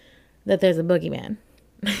agree that there's a boogeyman?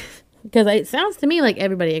 Because it sounds to me like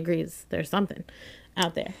everybody agrees there's something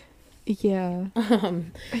out there. Yeah.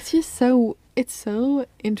 It's so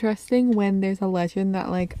interesting when there's a legend that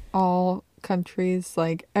like all countries,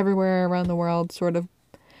 like everywhere around the world, sort of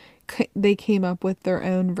they came up with their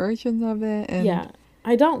own versions of it. And yeah,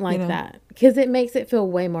 I don't like that because it makes it feel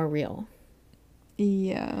way more real.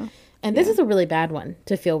 Yeah. And this is a really bad one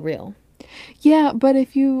to feel real. Yeah, but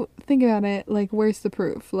if you think about it, like, where's the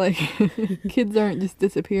proof? Like, kids aren't just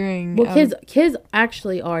disappearing. Well, kids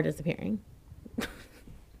actually are disappearing.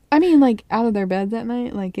 I mean, like, out of their beds at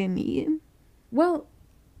night, like, getting eaten? Well,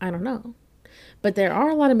 I don't know. But there are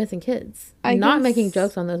a lot of missing kids. I'm not making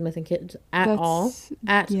jokes on those missing kids at all.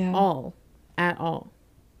 At all.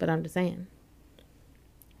 But I'm just saying.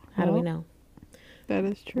 How do we know? That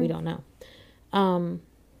is true. We don't know.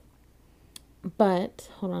 But,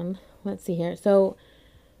 hold on. Let's see here. So,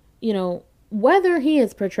 whether he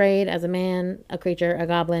is portrayed as a man, a creature, a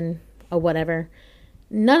goblin, or whatever,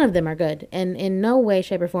 none of them are good. And in no way,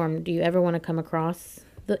 shape, or form do you ever want to come across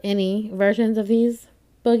any versions of these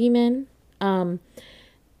boogeymen.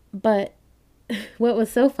 But what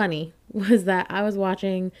was so funny was that I was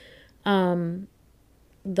watching The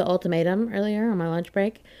Ultimatum earlier on my lunch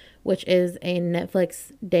break, which is a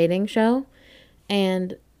Netflix dating show,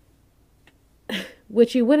 and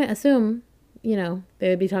which you wouldn't assume, you know, they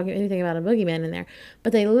would be talking anything about a boogeyman in there,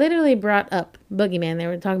 but they literally brought up Boogeyman. They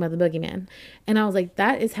were talking about the boogeyman, and I was like,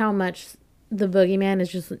 that is how much the boogeyman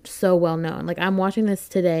is just so well known. Like, I'm watching this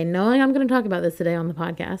today, knowing I'm going to talk about this today on the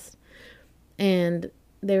podcast, and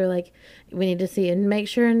they were like, we need to see and make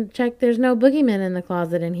sure and check there's no boogeyman in the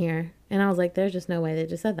closet in here. And I was like, there's just no way they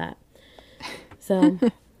just said that. So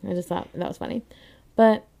I just thought that was funny.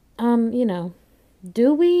 But, you know,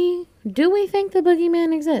 do we think the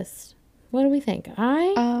boogeyman exists? What do we think?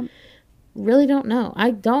 I really don't know.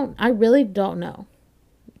 I really don't know.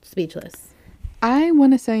 Speechless. I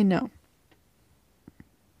want to say no.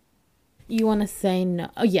 You want to say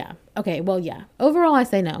no? Oh, yeah. Okay, well, yeah. Overall, I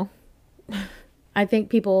say no. I think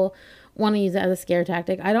people want to use it as a scare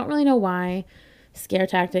tactic. I don't really know why scare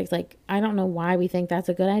tactics, like, I don't know why we think that's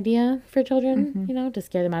a good idea for children, you know, to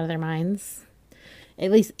scare them out of their minds.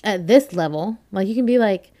 At least at this level. Like, you can be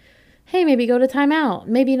like, hey, maybe go to timeout.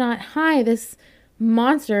 Maybe not, hi, this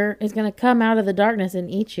monster is going to come out of the darkness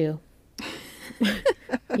and eat you.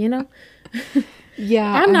 You know?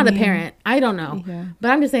 Yeah. I'm not a parent. I don't know. Yeah.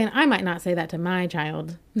 But I'm just saying I might not say that to my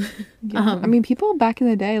child. Yeah. I mean, people back in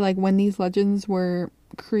the day, like when these legends were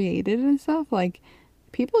created and stuff, like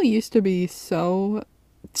people used to be so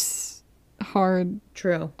hard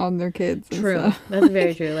on their kids. True. That's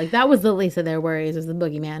very true. Like, that was the least of their worries, was the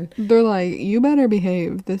boogeyman. They're like, you better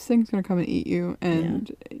behave. This thing's going to come and eat you.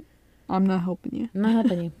 And I'm not helping you. I'm not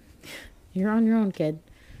helping you. You're on your own, kid.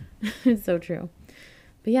 It's so true.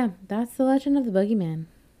 But yeah, that's the legend of the boogeyman.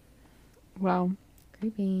 Wow.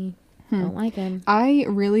 Creepy. Don't like him. I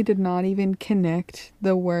really did not even connect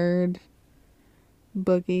the word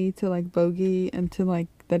boogie to like bogey and to like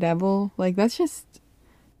the devil. Like, that's just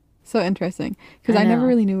so interesting. Because I never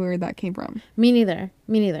really knew where that came from. Me neither.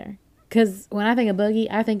 Because when I think of boogie,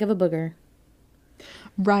 I think of a booger.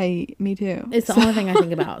 Right. Me too. It's the only thing I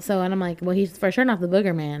think about. So, and I'm like, well, he's for sure not the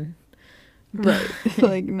booger man. Right.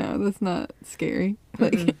 Like, no, that's not scary.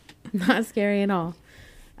 Like, not scary at all.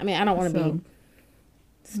 I mean, I don't want to be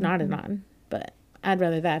snotted on, but I'd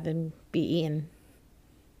rather that than be eaten.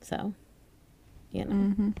 So, you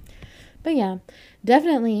know. But yeah,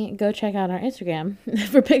 definitely go check out our Instagram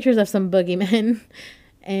for pictures of some boogeymen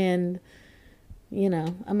and, you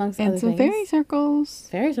know, amongst other things. And some fairy circles.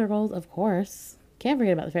 Fairy circles, of course. Can't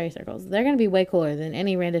forget about the fairy circles. They're going to be way cooler than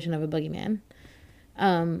any rendition of a boogeyman.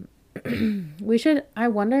 We should, I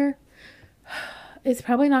wonder, it's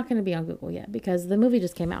probably not going to be on Google yet because the movie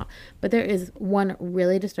just came out, but there is one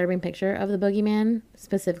really disturbing picture of the boogeyman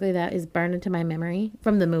specifically that is burned into my memory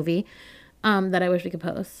from the movie, that I wish we could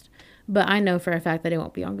post, but I know for a fact that it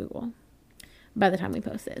won't be on Google by the time we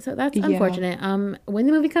post it. So that's unfortunate. When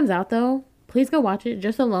the movie comes out though, please go watch it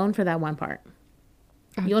just alone for that one part.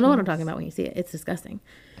 You'll know what I'm talking about when you see it. It's disgusting.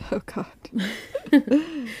 Oh God.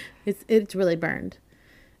 It's really burned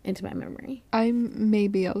into my memory.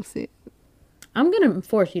 Maybe I'll see it. I'm gonna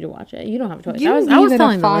force you to watch it. You don't have a choice. I was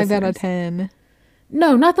telling a 5 out of 10.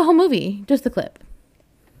 No, not the whole movie. Just the clip.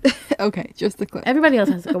 Okay, just the clip. Everybody else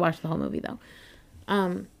has to go watch the whole movie though. I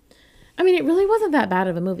mean, it really wasn't that bad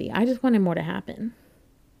of a movie. I just wanted more to happen.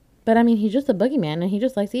 But I mean, he's just a boogeyman and he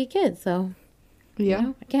just likes to eat kids, so yeah, you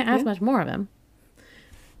know, I can't ask much more of him.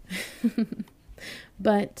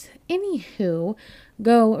 But anywho,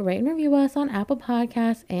 go rate and review us on Apple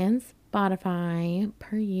Podcasts and Spotify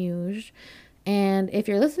per usual. And if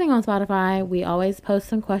you're listening on Spotify, we always post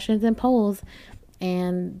some questions and polls,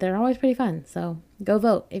 and they're always pretty fun. So go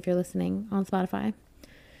vote if you're listening on Spotify.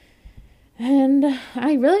 And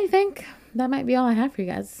I really think that might be all I have for you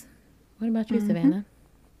guys. What about you, Savannah?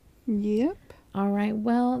 Yep. All right.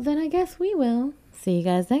 Well, then I guess we will see you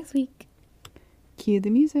guys next week. Cue the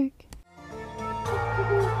music.